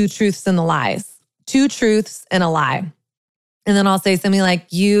mine 2 truths and a lies, 2 truths and a lie. And then I'll say something like,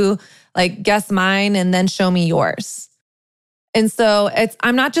 you like guess mine and then show me yours. And so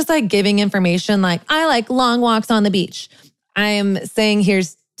I'm not just like giving information like I like long walks on the beach. I'm saying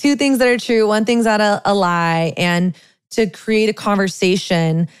here's 2 things that are true, 1 thing's a lie. And to create a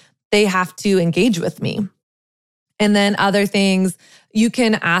conversation, they have to engage with me. And then other things, you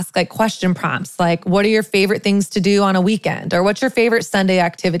can ask like question prompts, like what are your favorite things to do on a weekend? Or what's your favorite Sunday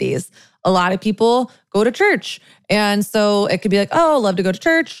activities? A lot of people go to church. And so it could be like, oh, love to go to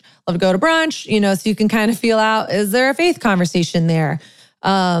church, love to go to brunch, so you can kind of feel out, is there a faith conversation there?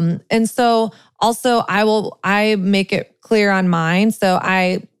 And so also I make it clear on mine. So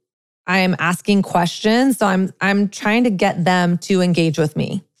I am asking questions. So I'm trying to get them to engage with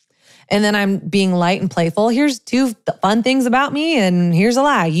me. And then I'm being light and playful. Here's 2 fun things about me and here's a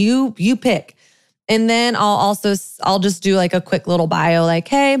lie. You pick. And then I'll just do like a quick little bio like,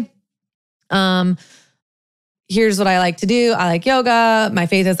 hey, here's what I like to do. I like yoga. My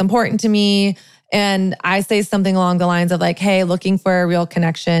faith is important to me. And I say something along the lines of like, hey, looking for a real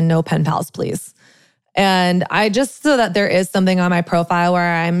connection, no pen pals, please. And I just so that there is something on my profile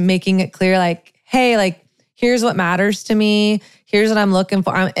where I'm making it clear like, hey, like, here's what matters to me. Here's what I'm looking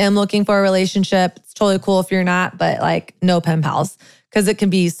for. I am looking for a relationship. It's totally cool if you're not, but like no pen pals, because it can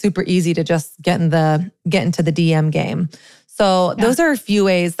be super easy to just get into the DM game. So those are a few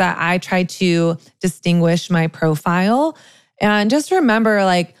ways that I try to distinguish my profile. And just remember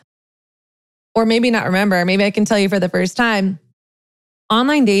like, or maybe not remember, maybe I can tell you for the first time,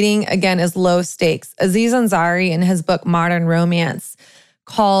 online dating, again, is low stakes. Aziz Ansari in his book, Modern Romance,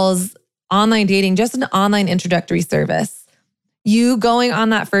 calls online dating just an online introductory service. You going on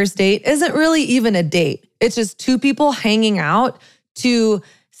that first date isn't really even a date. It's just 2 people hanging out to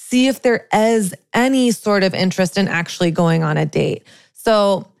see if there is any sort of interest in actually going on a date.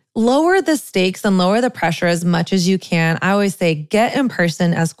 So lower the stakes and lower the pressure as much as you can. I always say get in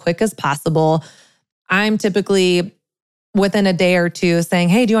person as quick as possible. I'm typically within a day or 2 saying,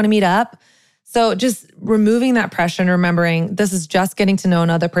 hey, do you want to meet up? So just removing that pressure and remembering this is just getting to know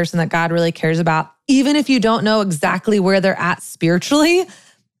another person that God really cares about. Even if you don't know exactly where they're at spiritually,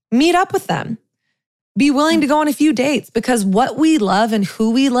 meet up with them. Be willing to go on a few dates because what we love and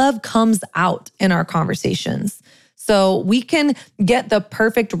who we love comes out in our conversations. So we can get the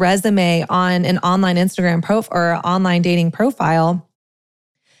perfect resume on an online Instagram profile or online dating profile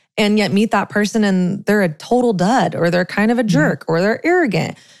and yet meet that person and they're a total dud or they're kind of a jerk or they're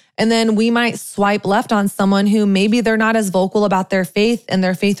arrogant. And then we might swipe left on someone who maybe they're not as vocal about their faith and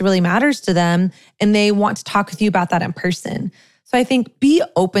their faith really matters to them and they want to talk with you about that in person. So I think be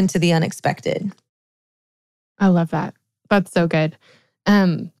open to the unexpected. I love that. That's so good.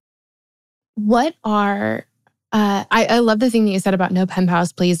 What are, I love the thing that you said about no pen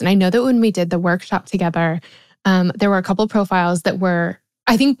pals, please. And I know that when we did the workshop together, there were a couple profiles that were,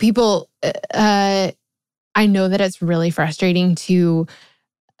 I think people, I know that it's really frustrating to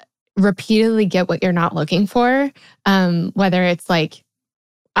repeatedly get what you're not looking for. Whether it's like,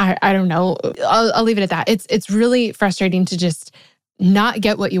 I don't know, I'll leave it at that. It's really frustrating to just not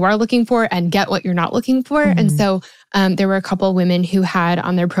get what you are looking for and get what you're not looking for. Mm-hmm. And so there were a couple of women who had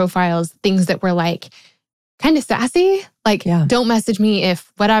on their profiles things that were like kind of sassy, like don't message me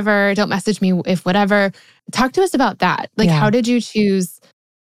if whatever, don't message me if whatever. Talk to us about that. Like, how did you choose?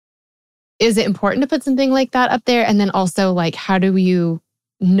 Is it important to put something like that up there? And then also, like, how do you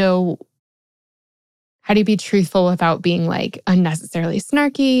be truthful without being like unnecessarily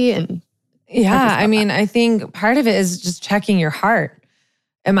snarky? And I mean, I think part of it is just checking your heart.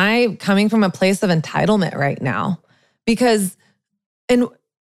 Am I coming from a place of entitlement right now? Because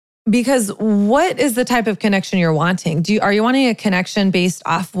what is the type of connection you're wanting? Are you wanting a connection based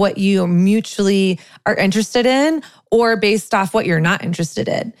off what you mutually are interested in, or based off what you're not interested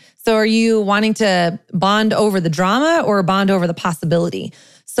in? So are you wanting to bond over the drama or bond over the possibility?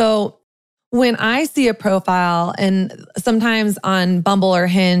 So when I see a profile, and sometimes on Bumble or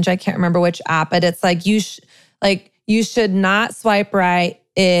Hinge, I can't remember which app, but it's like you should not swipe right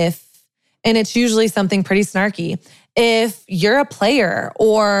if, and it's usually something pretty snarky, if you're a player,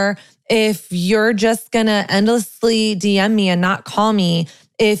 or if you're just gonna endlessly DM me and not call me,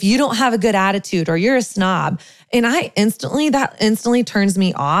 if you don't have a good attitude or you're a snob. And that instantly turns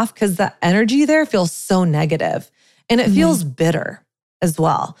me off, because the energy there feels so negative and it feels bitter as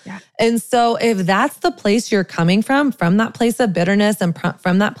well. Yeah. And so if that's the place you're coming from that place of bitterness and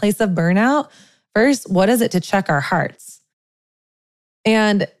from that place of burnout, first, what is it to check our hearts?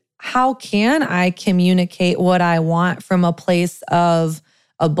 And how can I communicate what I want from a place of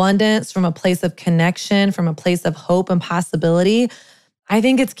abundance, from a place of connection, from a place of hope and possibility? I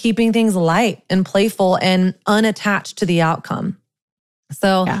think it's keeping things light and playful and unattached to the outcome.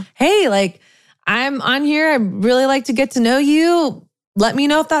 So, hey, like, I'm on here. I really like to get to know you. Let me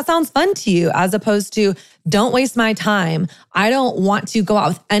know if that sounds fun to you, as opposed to don't waste my time. I don't want to go out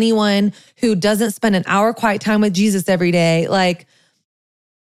with anyone who doesn't spend an hour quiet time with Jesus every day. Like,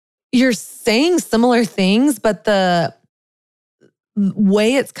 you're saying similar things, but the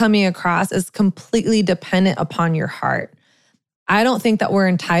way it's coming across is completely dependent upon your heart. I don't think that we're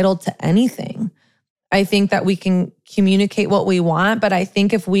entitled to anything. I think that we can communicate what we want, but I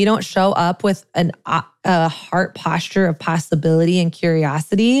think if we don't show up with a heart posture of possibility and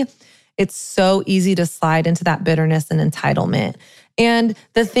curiosity, it's so easy to slide into that bitterness and entitlement. And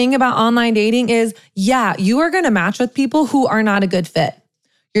the thing about online dating is, you are going to match with people who are not a good fit.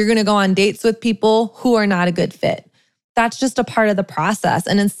 You're going to go on dates with people who are not a good fit. That's just a part of the process.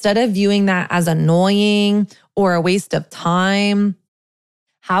 And instead of viewing that as annoying or a waste of time,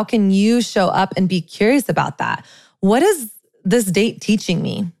 how can you show up and be curious about that? What is this date teaching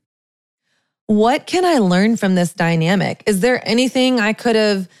me? What can I learn from this dynamic? Is there anything I could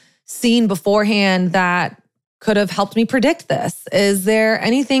have seen beforehand that could have helped me predict this? Is there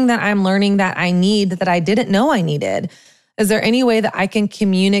anything that I'm learning that I need that I didn't know I needed? Is there any way that I can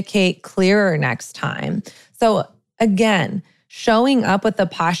communicate clearer next time? So again, showing up with the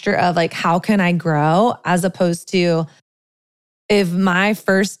posture of like, how can I grow, as opposed to, if my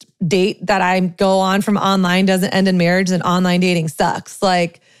first date that I go on from online doesn't end in marriage, then online dating sucks.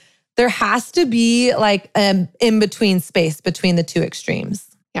 Like, there has to be like an in-between space between the two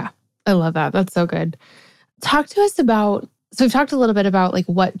extremes. Yeah, I love that. That's so good. Talk to us about, so we've talked a little bit about like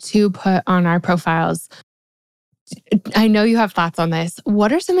what to put on our profiles. I know you have thoughts on this.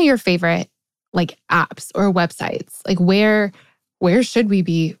 What are some of your favorite like apps or websites? Like where should we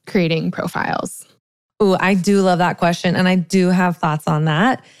be creating profiles? Ooh, I do love that question. And I do have thoughts on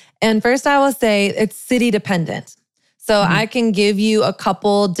that. And first I will say it's city dependent. So I can give you a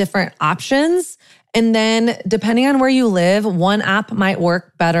couple different options. And then depending on where you live, one app might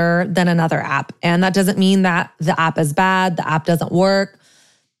work better than another app. And that doesn't mean that the app is bad, the app doesn't work.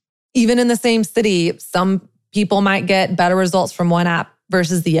 Even in the same city, some people might get better results from one app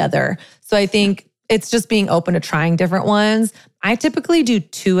versus the other. So I think it's just being open to trying different ones. I typically do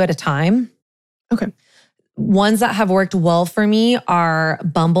 2 at a time. Okay. Ones that have worked well for me are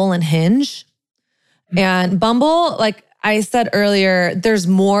Bumble and Hinge. And Bumble, like I said earlier, there's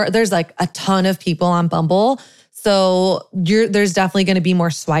like a ton of people on Bumble. So there's definitely going to be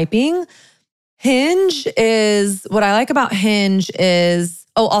more swiping. What I like about Hinge is,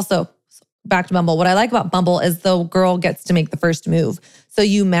 also back to Bumble. What I like about Bumble is the girl gets to make the first move. So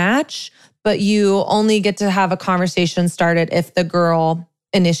you match, but you only get to have a conversation started if the girl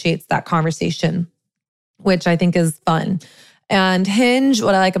initiates that conversation, which I think is fun. And Hinge,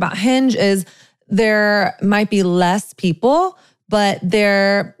 what I like about Hinge is there might be less people, but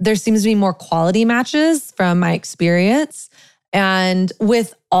there seems to be more quality matches from my experience. And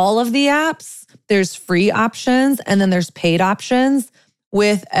with all of the apps, there's free options and then there's paid options.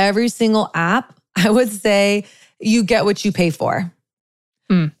 With every single app, I would say you get what you pay for.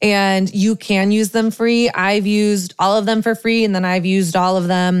 And you can use them free. I've used all of them for free, and then I've used all of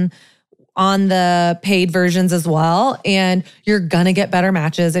them on the paid versions as well. And you're gonna get better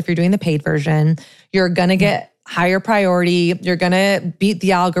matches if you're doing the paid version. You're gonna get higher priority. You're gonna beat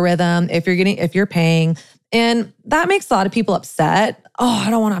the algorithm if you're paying. And that makes a lot of people upset. Oh, I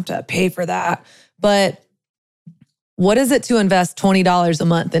don't want to have to pay for that. But what is it to invest $20 a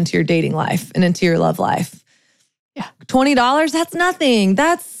month into your dating life and into your love life? Yeah. $20, that's nothing.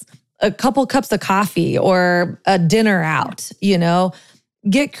 That's a couple cups of coffee or a dinner out,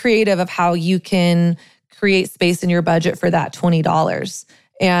 Get creative of how you can create space in your budget for that $20.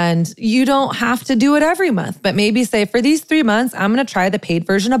 And you don't have to do it every month, but maybe say for these 3 months, I'm going to try the paid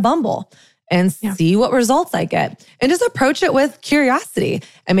version of Bumble and see what results I get. And just approach it with curiosity.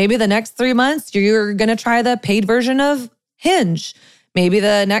 And maybe the next 3 months, you're going to try the paid version of Hinge. Maybe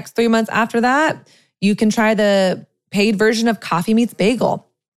the next 3 months after that, you can try the paid version of Coffee Meets Bagel.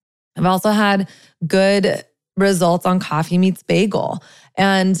 I've also had good results on Coffee Meets Bagel.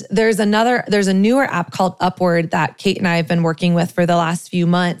 And there's a newer app called Upward that Kate and I have been working with for the last few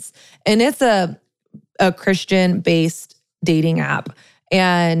months. And it's a Christian-based dating app.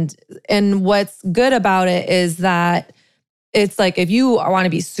 And what's good about it is that it's like, if you want to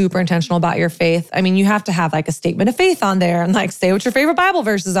be super intentional about your faith, I mean, you have to have like a statement of faith on there and like say what your favorite Bible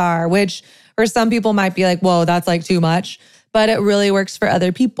verses are, which for some people might be like, whoa, that's like too much, but it really works for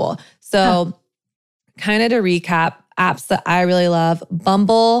other people. So kind of to recap, apps that I really love,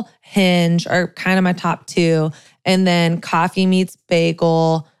 Bumble, Hinge are kind of my top two, and then Coffee Meets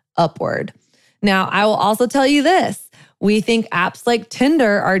Bagel, Upward. Now, I will also tell you this. We think apps like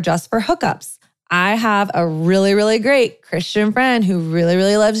Tinder are just for hookups. I have a really, really great Christian friend who really,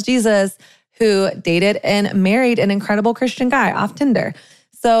 really loves Jesus, who dated and married an incredible Christian guy off Tinder.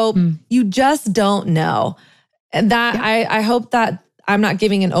 So you just don't know. And that I hope that I'm not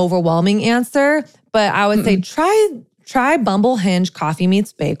giving an overwhelming answer, but I would say try Bumble, Hinge, Coffee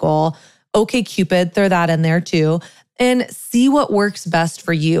Meets Bagel, OkCupid, throw that in there too, and see what works best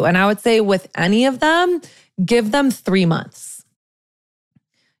for you. And I would say with any of them, give them 3 months.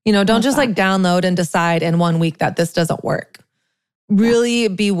 Don't just like download and decide in 1 week that this doesn't work. Really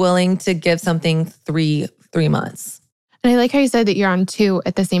be willing to give something three months. And I like how you said that you're on 2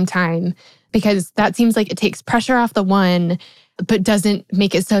 at the same time, because that seems like it takes pressure off the one, but doesn't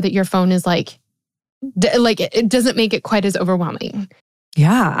make it so that your phone is like it doesn't make it quite as overwhelming.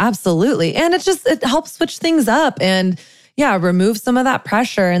 Yeah, absolutely. And it helps switch things up and remove some of that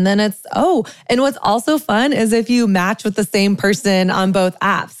pressure. And then and what's also fun is if you match with the same person on both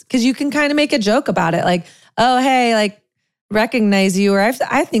apps, because you can kind of make a joke about it. Like, oh, hey, like recognize you, or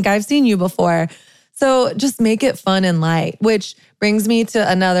I think I've seen you before. So just make it fun and light, which brings me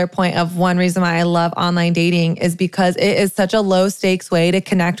to another point of one reason why I love online dating is because it is such a low stakes way to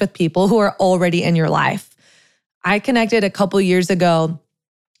connect with people who are already in your life. I connected a couple years ago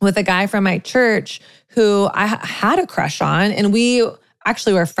with a guy from my church who I had a crush on, and we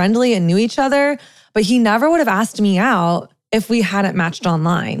actually were friendly and knew each other, but he never would have asked me out if we hadn't matched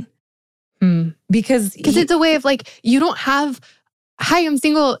online. Because it's a way of like, you don't have, hi, I'm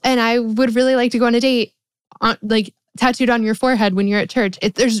single and I would really like to go on a date, like tattooed on your forehead when you're at church.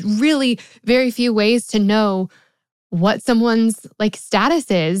 There's really very few ways to know what someone's like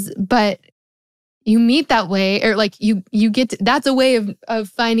status is, but you meet that way, or like you get to, that's a way of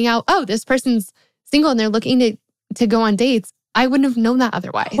finding out, oh, this person's single and they're looking to go on dates. I wouldn't have known that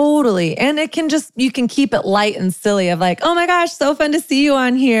otherwise. Totally. And you can keep it light and silly of like, oh my gosh, so fun to see you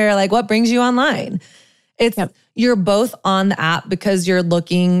on here. Like, what brings you online? You're both on the app because you're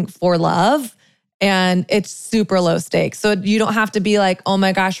looking for love, and it's super low stakes. So you don't have to be like, oh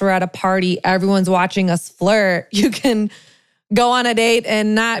my gosh, we're at a party, everyone's watching us flirt. You can go on a date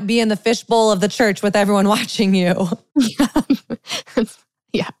and not be in the fishbowl of the church with everyone watching you.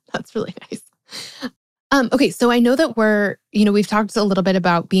 Yeah, that's really nice. Okay, so I know that we've talked a little bit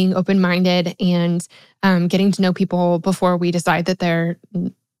about being open-minded and getting to know people before we decide that they're,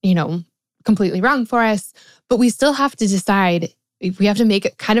 completely wrong for us. But we still have to decide, we have to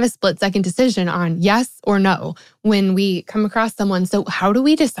make kind of a split-second decision on yes or no when we come across someone. So how do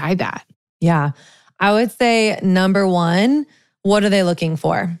we decide that? Yeah, I would say number one, what are they looking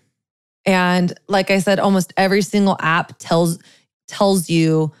for? And like I said, almost every single app tells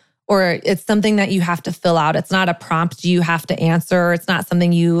you or it's something that you have to fill out. It's not a prompt you have to answer. It's not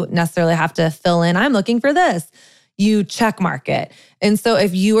something you necessarily have to fill in. I'm looking for this. You check mark it. And so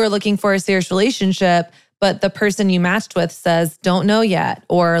if you are looking for a serious relationship, but the person you matched with says, don't know yet,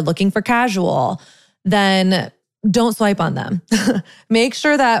 or looking for casual, then don't swipe on them. Make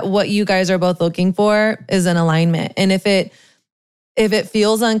sure that what you guys are both looking for is in alignment. And if it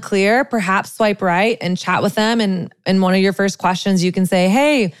feels unclear, perhaps swipe right and chat with them. And in one of your first questions, you can say,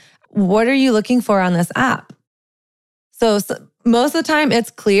 hey, what are you looking for on this app? So most of the time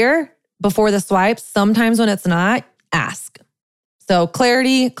it's clear before the swipe. Sometimes when it's not, ask. So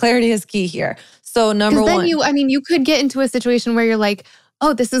clarity is key here. So number one. Then you could get into a situation where you're like,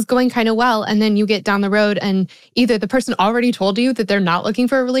 oh, this is going kind of well. And then you get down the road and either the person already told you that they're not looking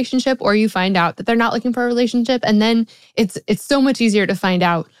for a relationship, or you find out that they're not looking for a relationship. And then it's so much easier to find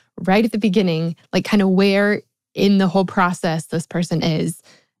out right at the beginning, like kind of where in the whole process this person is.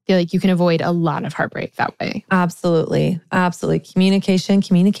 I feel like you can avoid a lot of heartbreak that way. Absolutely.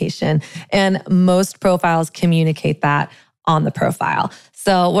 Communication. And most profiles communicate that on the profile.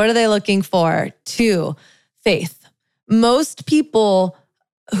 So what are they looking for? 2, faith. Most people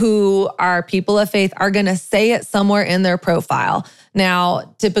who are people of faith are going to say it somewhere in their profile.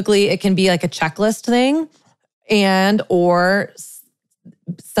 Now, typically it can be like a checklist thing or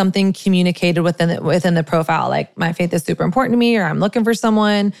something communicated within the profile, like my faith is super important to me, or I'm looking for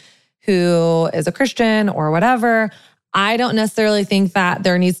someone who is a Christian or whatever. I don't necessarily think that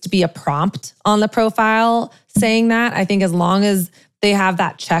there needs to be a prompt on the profile saying that. I think as long as they have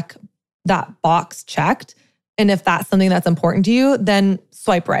that box checked, and if that's something that's important to you, then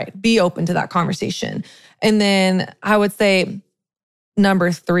swipe right. Be open to that conversation. And then I would say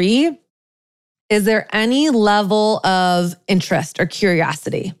number 3, is there any level of interest or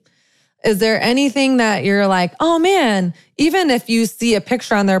curiosity? Is there anything that you're like, oh man, even if you see a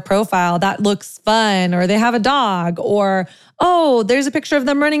picture on their profile that looks fun, or they have a dog, or, oh, there's a picture of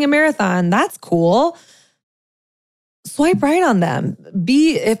them running a marathon, that's cool. Swipe right on them.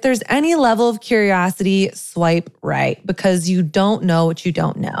 If there's any level of curiosity, swipe right, because you don't know what you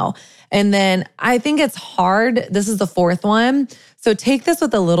don't know. And then I think it's hard. This is the 4th one. So take this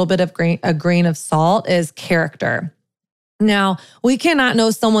with a little bit of a grain of salt, is character. Now, we cannot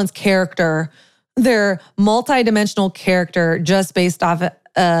know someone's character, their multidimensional character, just based off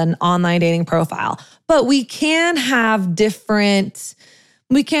an online dating profile. But we can have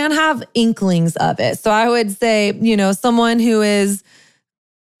inklings of it. So I would say, someone who is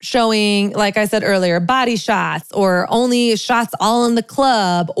showing, like I said earlier, body shots, or only shots all in the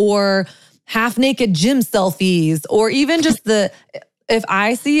club, or half naked gym selfies, or even just if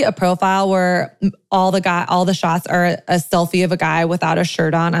I see a profile where all the shots are a selfie of a guy without a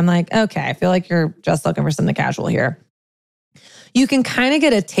shirt on, I'm like, okay, I feel like you're just looking for something casual here. You can kind of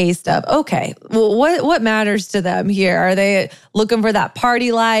get a taste of, okay, well, what matters to them here? Are they looking for that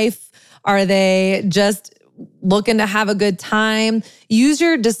party life? Are they just looking to have a good time? Use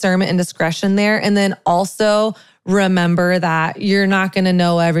your discernment and discretion there. And then also remember that you're not going to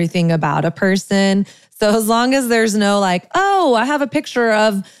know everything about a person. So as long as there's no like, oh, I have a picture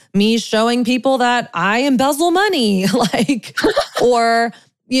of me showing people that I embezzle money, or,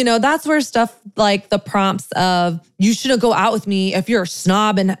 that's where stuff like the prompts of, you shouldn't go out with me if you're a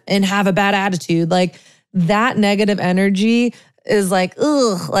snob and have a bad attitude. Like that negative energy is like,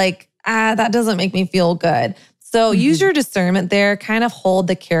 that doesn't make me feel good. So use your discernment there, kind of hold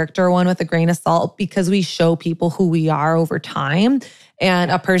the character one with a grain of salt, because we show people who we are over time.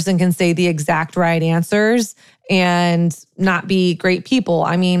 And a person can say the exact right answers and not be great people.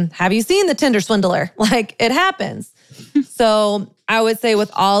 I mean, have you seen the Tinder swindler? It happens. So I would say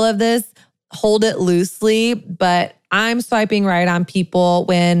with all of this, hold it loosely, but I'm swiping right on people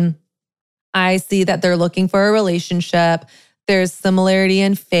when I see that they're looking for a relationship. There's similarity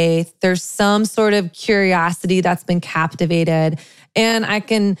in faith. There's some sort of curiosity that's been captivated. And I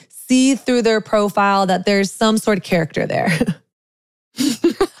can see through their profile that there's some sort of character there.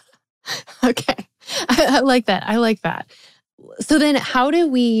 Okay. I like that. So then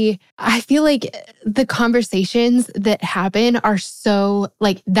I feel like the conversations that happen are so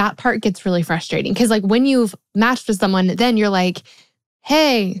that part gets really frustrating. Cause when you've matched with someone, then you're like,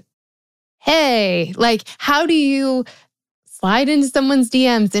 hey, how do you slide into someone's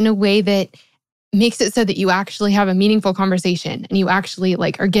DMs in a way that makes it so that you actually have a meaningful conversation and you actually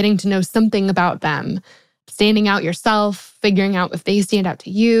are getting to know something about them, standing out yourself, figuring out if they stand out to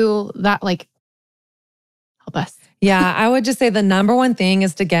you, that help us. Yeah, I would just say the number one thing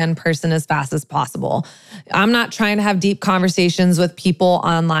is to get in person as fast as possible. I'm not trying to have deep conversations with people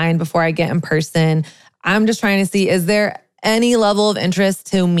online before I get in person. I'm just trying to see, is there any level of interest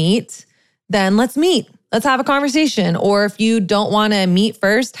to meet, then let's meet. Let's have a conversation. Or if you don't want to meet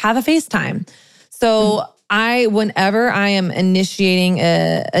first, have a FaceTime. So whenever I am initiating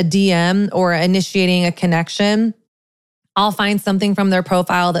a DM or initiating a connection, I'll find something from their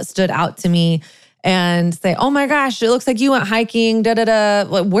profile that stood out to me and say, oh my gosh, it looks like you went hiking,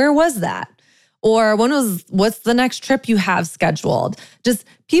 where was that? Or what's the next trip you have scheduled? Just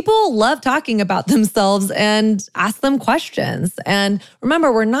people love talking about themselves and ask them questions. And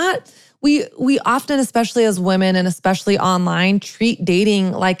remember, we often, especially as women and especially online, treat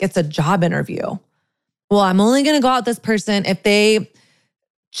dating like it's a job interview. Well, I'm only going to go out with this person if they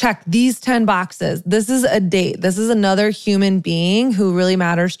check these 10 boxes. This is a date. This is another human being who really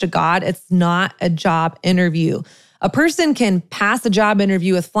matters to God. It's not a job interview. A person can pass a job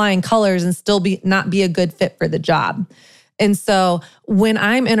interview with flying colors and still not be a good fit for the job. And so when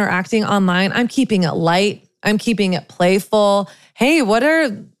I'm interacting online, I'm keeping it light. I'm keeping it playful. Hey, what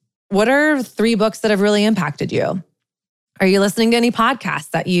are 3 books that have really impacted you? Are you listening to any podcasts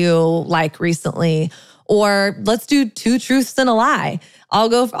that you like recently? Or let's do 2 truths and a lie.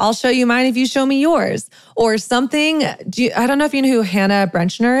 I'll show you mine if you show me yours. Or something. I don't know if you know who Hannah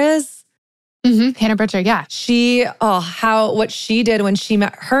Brenchner is. Mm-hmm. Hannah Brenchner, yeah. What she did when she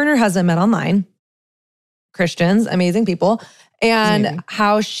met, her and her husband met online. Christians, amazing people. And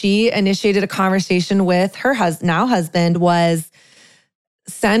how she initiated a conversation with her now husband was,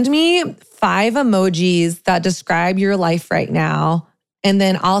 send me 5 emojis that describe your life right now. And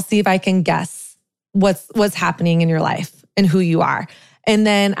then I'll see if I can guess what's happening in your life and who you are. And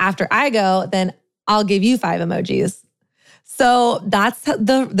then after I go, then I'll give you 5 emojis. So that's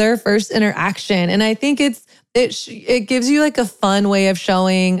their first interaction. And I think it gives you like a fun way of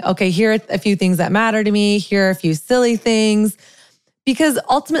showing, okay, here are a few things that matter to me. Here are a few silly things. Because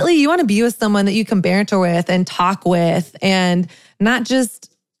ultimately you want to be with someone that you can banter with and talk with, and not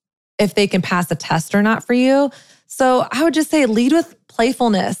just if they can pass a test or not for you. So I would just say lead with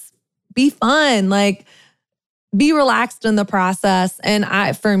playfulness, be fun, like be relaxed in the process. And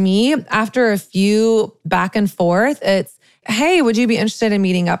for me, after a few back and forth, it's, hey, would you be interested in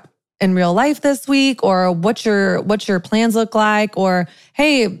meeting up in real life this week? Or what's your plans look like? Or,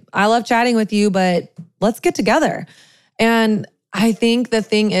 hey, I love chatting with you, but let's get together. And I think the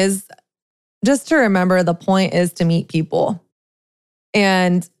thing is just to remember the point is to meet people.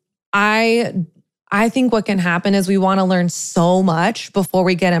 And I think what can happen is we want to learn so much before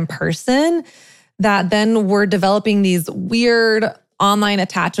we get in person that then we're developing these weird online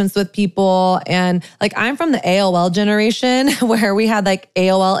attachments with people. And like, I'm from the AOL generation where we had like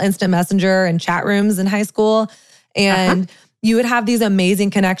AOL Instant Messenger and chat rooms in high school. And you would have these amazing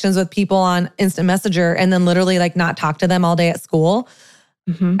connections with people on Instant Messenger and then literally like not talk to them all day at school.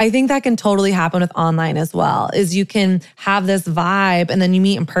 Mm-hmm. I think that can totally happen with online as well, is you can have this vibe and then you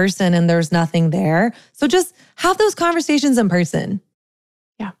meet in person and there's nothing there. So just have those conversations in person.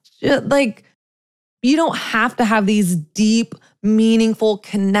 Yeah. Like, you don't have to have these deep, meaningful,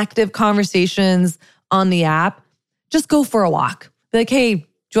 connective conversations on the app. Just go for a walk. Be like, hey, do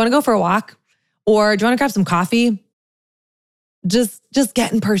you want to go for a walk? Or do you want to grab some coffee? Just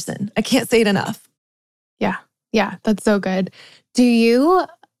get in person. I can't say it enough. Yeah. Yeah, that's so good.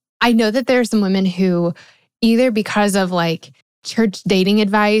 I know that there are some women who either because of like church dating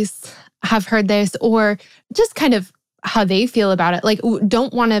advice have heard this, or just kind of how they feel about it. Like,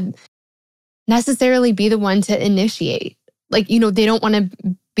 don't want to necessarily be the one to initiate. Like, they don't want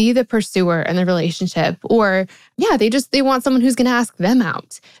to be the pursuer in the relationship, or they want someone who's going to ask them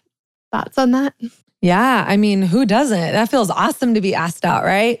out. Thoughts on that? Yeah. I mean, who doesn't? That feels awesome to be asked out,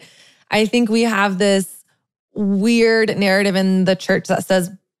 right? I think we have this weird narrative in the church that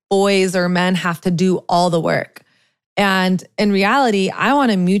says boys or men have to do all the work. And in reality, I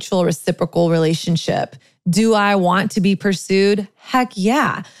want a mutual reciprocal relationship. Do I want to be pursued? Heck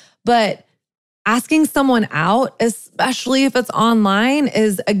yeah. But asking someone out, especially if it's online,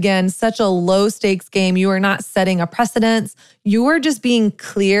 is again such a low stakes game. You are not setting a precedence. You are just being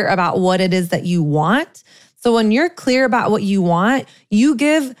clear about what it is that you want. So when you're clear about what you want, you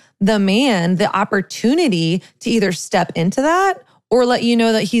give the man the opportunity to either step into that or let you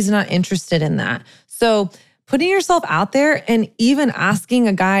know that he's not interested in that. So putting yourself out there and even asking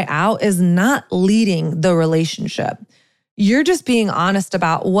a guy out is not leading the relationship. You're just being honest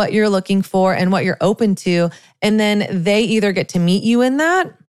about what you're looking for and what you're open to. And then they either get to meet you in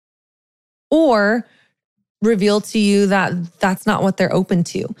that or reveal to you that that's not what they're open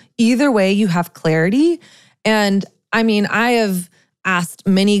to. Either way, you have clarity. And I mean, I have asked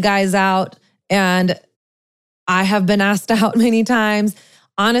many guys out and I have been asked out many times.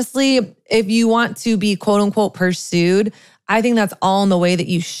 honestly, if you want to be quote unquote pursued, I think that's all in the way that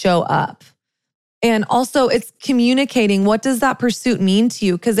you show up. And also it's communicating, what does that pursuit mean to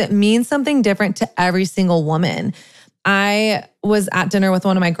you? Because it means something different to every single woman. I was at dinner with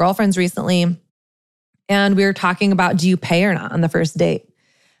one of my girlfriends recently, and we were talking about, do you pay or not on the first date?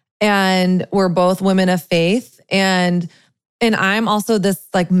 And we're both women of faith. And I'm also this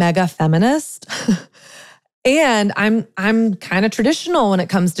like mega feminist. And I'm kind of traditional when it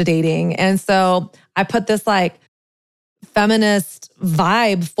comes to dating. And so I put this like feminist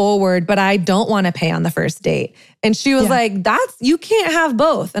vibe forward, but I don't want to pay on the first date. And she was like, you can't have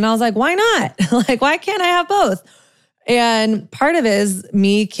both. And I was like, why not? Like, why can't I have both? And part of it is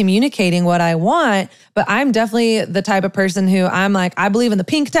me communicating what I want, but I'm definitely the type of person who I'm like, I believe in the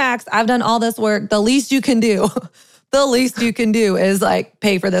pink tax. I've done all this work. The least you can do, is like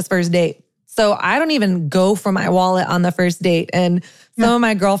pay for this first date. So I don't even go for my wallet on the first date. And some of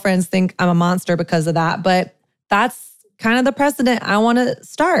my girlfriends think I'm a monster because of that, but that's kind of the precedent I want to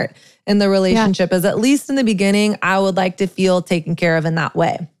start in the relationship is at least in the beginning, I would like to feel taken care of in that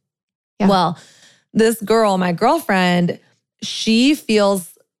way. Yeah. Well, this girl, my girlfriend, she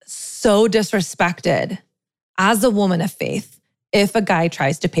feels so disrespected as a woman of faith if a guy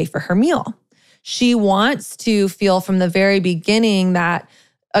tries to pay for her meal. She wants to feel from the very beginning that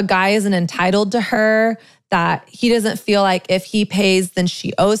a guy isn't entitled to her, that he doesn't feel like if he pays, then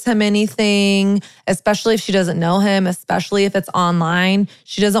she owes him anything, especially if she doesn't know him, especially if it's online.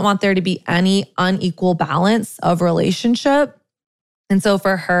 She doesn't want there to be any unequal balance of relationship. And so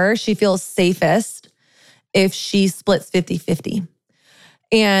for her, she feels safest if she splits 50-50.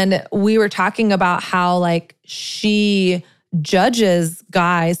 And we were talking about how like she judges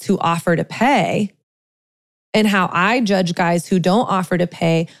guys who offer to pay and how I judge guys who don't offer to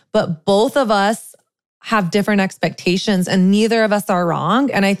pay, but both of us have different expectations and neither of us are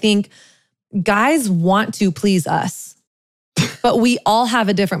wrong. And I think guys want to please us, but we all have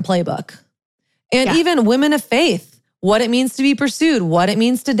a different playbook. And even women of faith, what it means to be pursued, what it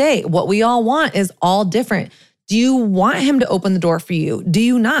means to date, what we all want is all different. Do you want him to open the door for you? Do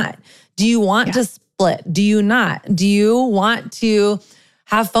you not? Do you want to split? Do you not? Do you want to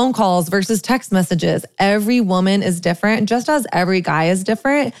have phone calls versus text messages? Every woman is different, just as every guy is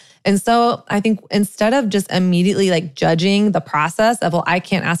different. And so I think instead of just immediately like judging the process of, well, I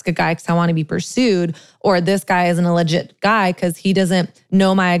can't ask a guy because I want to be pursued, or this guy isn't a legit guy because he doesn't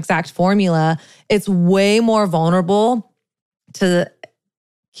know my exact formula, it's way more vulnerable to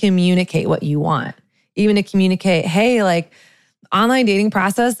communicate what you want. Even to communicate, hey, like online dating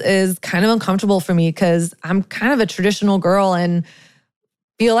process is kind of uncomfortable for me because I'm kind of a traditional girl and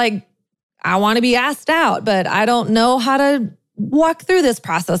feel like I want to be asked out, but I don't know how to walk through this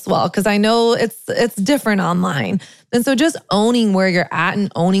process well because I know it's different online. And so just owning where you're at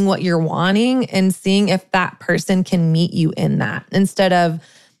and owning what you're wanting and seeing if that person can meet you in that, instead of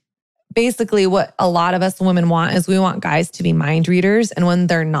basically what a lot of us women want is we want guys to be mind readers. And when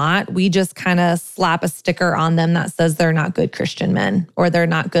they're not, we just kind of slap a sticker on them that says they're not good Christian men or they're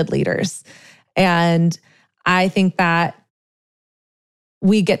not good leaders. And I think that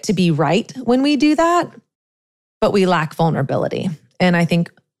we get to be right when we do that, but we lack vulnerability. And I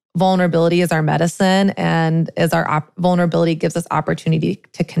think vulnerability is our medicine, and as our vulnerability gives us opportunity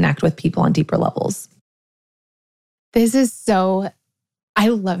to connect with people on deeper levels. This is I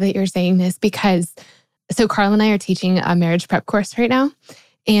love that you're saying this because, so Carl and I are teaching a marriage prep course right now.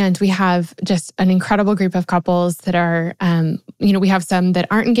 And we have just an incredible group of couples that are, we have some that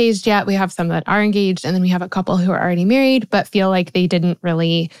aren't engaged yet. We have some that are engaged. And then we have a couple who are already married, but feel like they didn't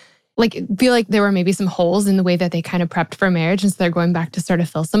really, feel like there were maybe some holes in the way that they kind of prepped for marriage. And so they're going back to sort of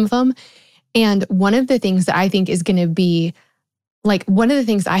fill some of them. And one of the things that I think is going to be one of the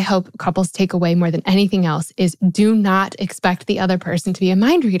things I hope couples take away more than anything else is do not expect the other person to be a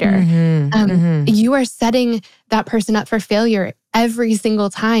mind reader. You are setting that person up for failure every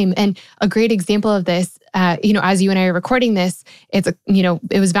single time. And a great example of this, as you and I are recording this, it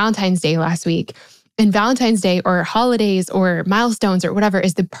was Valentine's Day last week. And Valentine's Day or holidays or milestones or whatever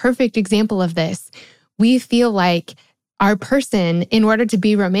is the perfect example of this. We feel like our person, in order to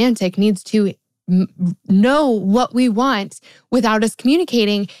be romantic, needs to know what we want without us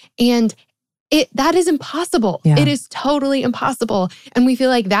communicating. And that is impossible. Yeah. It is totally impossible. And we feel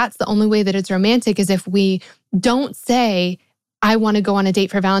like that's the only way that it's romantic is if we don't say, I want to go on a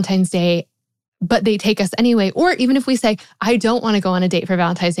date for Valentine's Day, but they take us anyway. Or even if we say, I don't want to go on a date for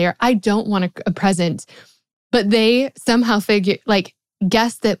Valentine's Day, or I don't want a present, but they somehow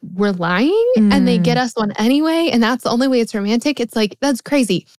guess that we're lying and they get us one anyway. And that's the only way it's romantic. It's like, that's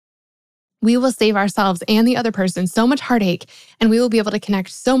crazy. we will save ourselves and the other person so much heartache, and we will be able to connect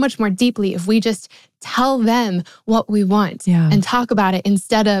so much more deeply if we just tell them what we want and talk about it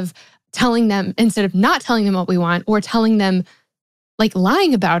instead of not telling them what we want, or telling them, like,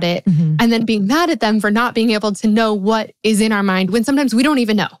 lying about it and then being mad at them for not being able to know what is in our mind when sometimes we don't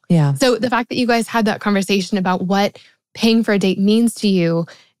even know. Yeah. So the fact that you guys had that conversation about what paying for a date means to you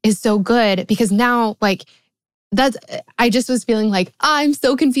is so good, because now, like, I just was feeling like, I'm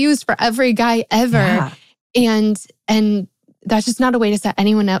so confused for every guy ever. Yeah. And that's just not a way to set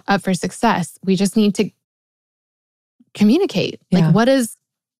anyone up for success. We just need to communicate. Like,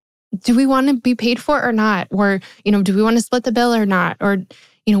 do we want to be paid for or not? Or, do we want to split the bill or not? Or,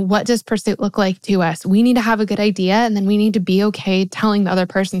 what does pursuit look like to us? We need to have a good idea, and then we need to be okay telling the other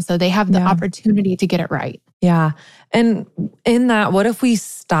person so they have the opportunity to get it right. Yeah. And in that, what if we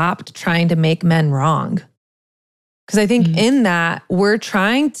stopped trying to make men wrong? Because I think in that,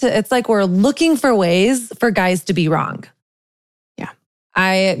 it's like we're looking for ways for guys to be wrong. Yeah.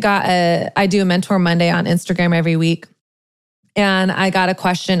 I do a Mentor Monday on Instagram every week. And I got a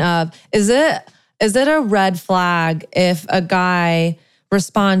question of, is it a red flag if a guy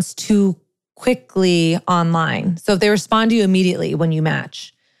responds too quickly online? So if they respond to you immediately when you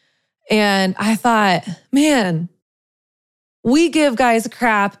match. And I thought, man, we give guys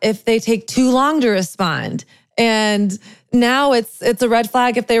crap if they take too long to respond. And now it's a red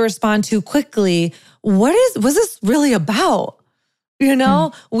flag if they respond too quickly. Was this really about?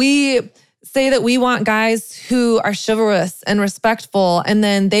 We say that we want guys who are chivalrous and respectful, and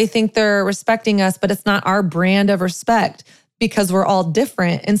then they think they're respecting us, but it's not our brand of respect because we're all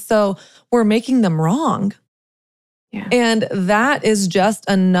different. And so we're making them wrong. Yeah. And that is just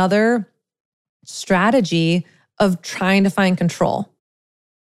another strategy of trying to find control.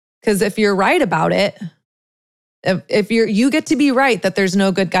 Because if you're right about it, if you get to be right that there's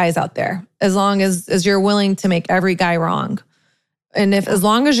no good guys out there, as long as you're willing to make every guy wrong. And as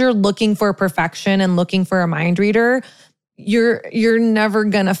long as you're looking for perfection and looking for a mind reader, you're never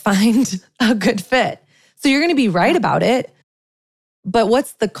gonna find a good fit. So you're gonna be right about it, but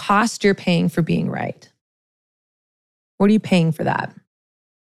what's the cost you're paying for being right? What are you paying for that?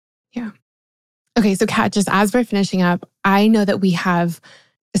 Yeah. Okay, so Kat, just as we're finishing up, I know that we have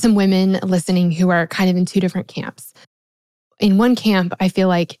some women listening who are kind of in two different camps. In one camp, I feel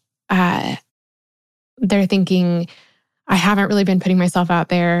like they're thinking, I haven't really been putting myself out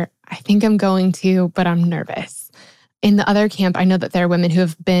there. I think I'm going to, but I'm nervous. In the other camp, I know that there are women who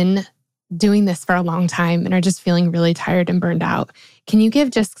have been doing this for a long time and are just feeling really tired and burned out. Can you give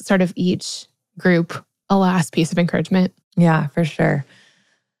just sort of each group a last piece of encouragement? Yeah, for sure.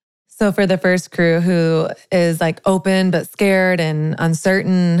 So for the first crew who is like open but scared and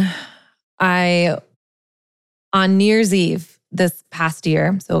uncertain, on New Year's Eve this past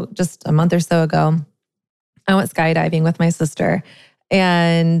year, so just a month or so ago, I went skydiving with my sister.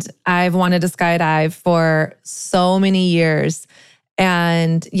 And I've wanted to skydive for so many years.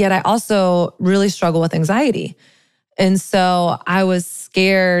 And yet I also really struggle with anxiety. And so I was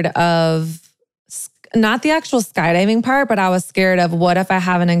scared of not the actual skydiving part, but I was scared of what if I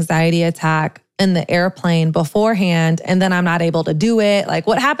have an anxiety attack in the airplane beforehand and then I'm not able to do it? Like,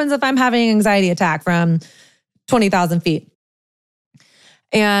 what happens if I'm having an anxiety attack from 20,000 feet?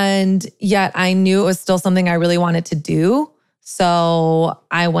 And yet I knew it was still something I really wanted to do. So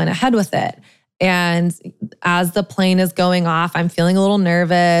I went ahead with it. And as the plane is going off, I'm feeling a little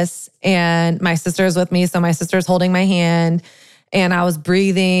nervous and my sister's with me. So my sister's holding my hand and I was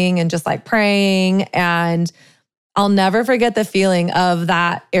breathing and just like praying. And I'll never forget the feeling of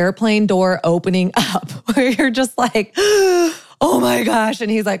that airplane door opening up where you're just like, oh my gosh. And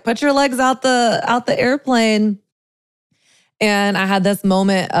he's like, put your legs out the airplane. And I had this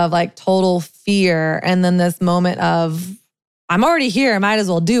moment of like total fear. And then this moment of, I'm already here, I might as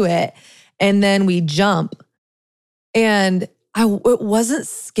well do it. And then we jump. And it wasn't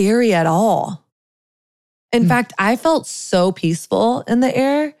scary at all. In fact, I felt so peaceful in the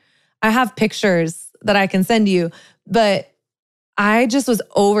air. I have pictures that I can send you, but I just was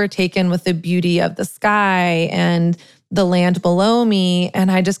overtaken with the beauty of the sky and the land below me. And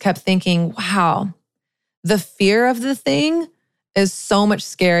I just kept thinking, wow, the fear of the thing is so much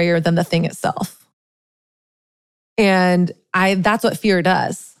scarier than the thing itself. And that's what fear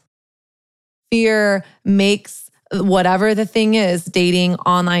does. Fear makes whatever the thing is, dating,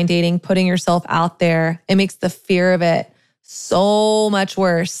 online dating, putting yourself out there, it makes the fear of it so much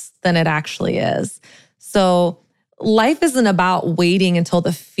worse than it actually is. So life isn't about waiting until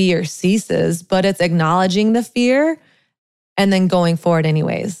the fear ceases, but it's acknowledging the fear and then going forward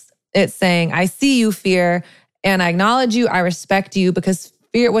anyways. It's saying, I see you, fear, and I acknowledge you, I respect you, because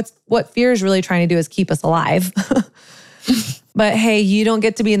what fear is really trying to do is keep us alive. But hey, you don't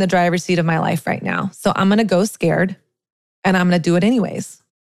get to be in the driver's seat of my life right now. So I'm going to go scared and I'm going to do it anyways.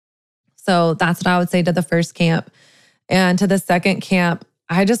 So that's what I would say to the first camp. And to the second camp,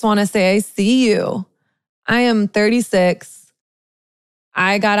 I just want to say, I see you. I am 36.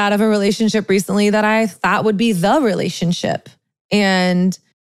 I got out of a relationship recently that I thought would be the relationship. And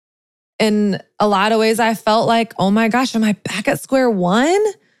in a lot of ways, I felt like, oh my gosh, am I back at square one?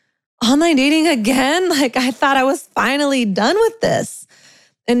 Online dating again? Like I thought I was finally done with this.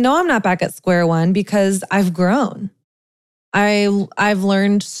 And no, I'm not back at square one because I've grown. I've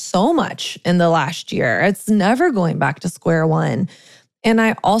learned so much in the last year. It's never going back to square one. And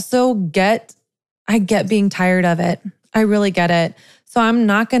I also get being tired of it. I really get it. So I'm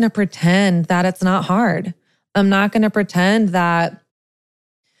not going to pretend that it's not hard. I'm not going to pretend that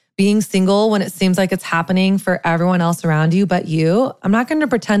being single when it seems like it's happening for everyone else around you but you, I'm not going to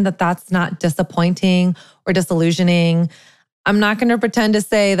pretend that that's not disappointing or disillusioning. I'm not going to pretend to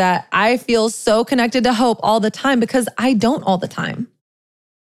say that I feel so connected to hope all the time because I don't all the time.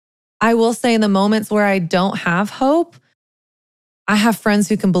 I will say in the moments where I don't have hope, I have friends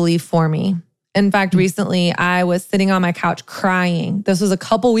who can believe for me. In fact, recently I was sitting on my couch crying. This was a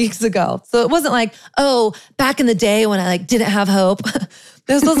couple weeks ago. So it wasn't like, oh, back in the day when I didn't have hope.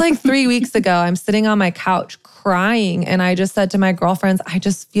 This was 3 weeks ago. I'm sitting on my couch crying. And I just said to my girlfriends, I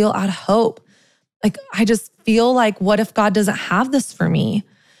just feel out of hope. I just feel like, what if God doesn't have this for me?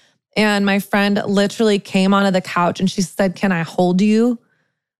 And my friend literally came onto the couch and she said, can I hold you?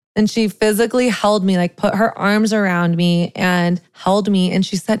 And she physically held me, put her arms around me and held me. And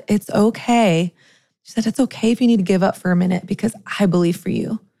she said, it's okay. She said, it's okay if you need to give up for a minute because I believe for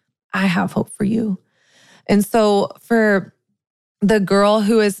you. I have hope for you. And so for the girl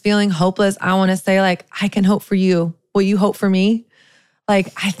who is feeling hopeless, I want to say I can hope for you. Will you hope for me? I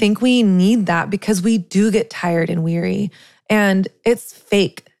think we need that because we do get tired and weary. And it's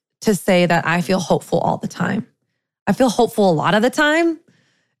fake to say that I feel hopeful all the time. I feel hopeful a lot of the time.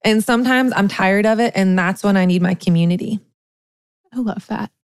 And sometimes I'm tired of it. And that's when I need my community. I love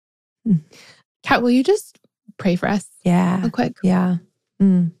that. Kat, will you just pray for us? Yeah. Real quick. Yeah.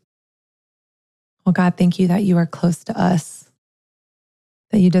 Well, God, thank you that you are close to us,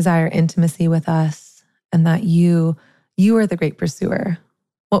 that you desire intimacy with us, and that you are the great pursuer.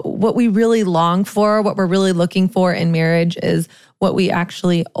 What we really long for, what we're really looking for in marriage is what we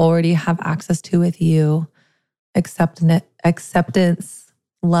actually already have access to with you. Acceptance,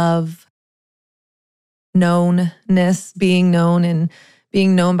 love, knownness, being known, and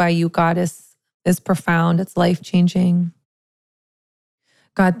being known by you, God, is profound. It's life-changing.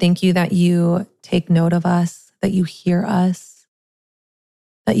 God, thank you that you take note of us, that you hear us,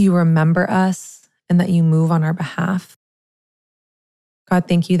 that you remember us, and that you move on our behalf. God,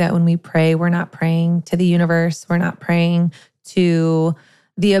 thank you that when we pray, we're not praying to the universe, we're not praying to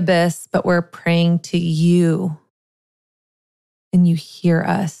the abyss, but we're praying to you, and you hear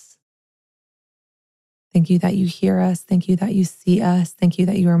us. Thank you that you hear us. Thank you that you see us. Thank you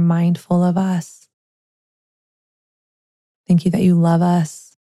that you are mindful of us. Thank you that you love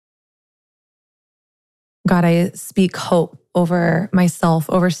us. God, I speak hope over myself,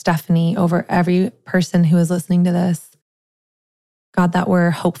 over Stephanie, over every person who is listening to this. God, that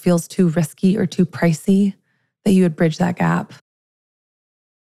where hope feels too risky or too pricey, that you would bridge that gap.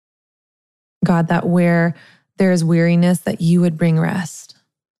 God, that where there is weariness, that you would bring rest.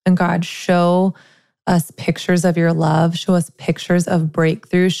 And God, show us pictures of your love, show us pictures of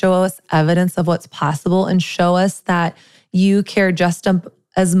breakthrough, show us evidence of what's possible, and show us that you care just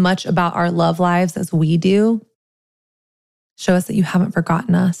as much about our love lives as we do. Show us that you haven't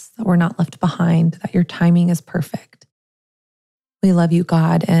forgotten us, that we're not left behind, that your timing is perfect. We love you,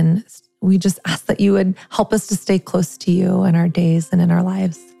 God, and we just ask that you would help us to stay close to you in our days and in our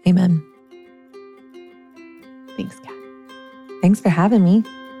lives. Amen. Thanks, Kat. Thanks for having me.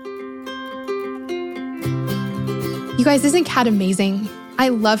 You guys, isn't Kat amazing? I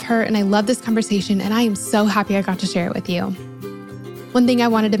love her and I love this conversation, and I am so happy I got to share it with you. One thing I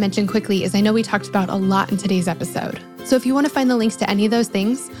wanted to mention quickly is I know we talked about a lot in today's episode. So if you want to find the links to any of those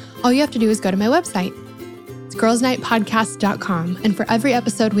things, all you have to do is go to my website. It's girlsnightpodcast.com. And for every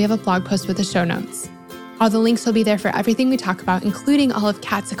episode, we have a blog post with the show notes. All the links will be there for everything we talk about, including all of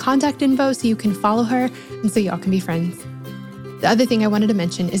Kat's contact info so you can follow her and so y'all can be friends. The other thing I wanted to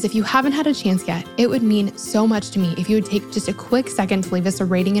mention is if you haven't had a chance yet, it would mean so much to me if you would take just a quick second to leave us a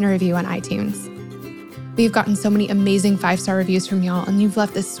rating and a review on iTunes. We've gotten so many amazing 5-star reviews from y'all, and you've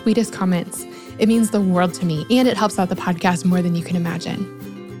left the sweetest comments. It means the world to me, and it helps out the podcast more than you can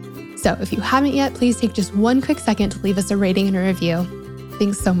imagine. So if you haven't yet, please take just one quick second to leave us a rating and a review.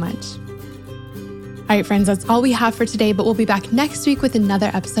 Thanks so much. All right, friends, that's all we have for today, but we'll be back next week with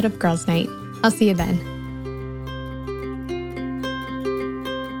another episode of Girls Night. I'll see you then.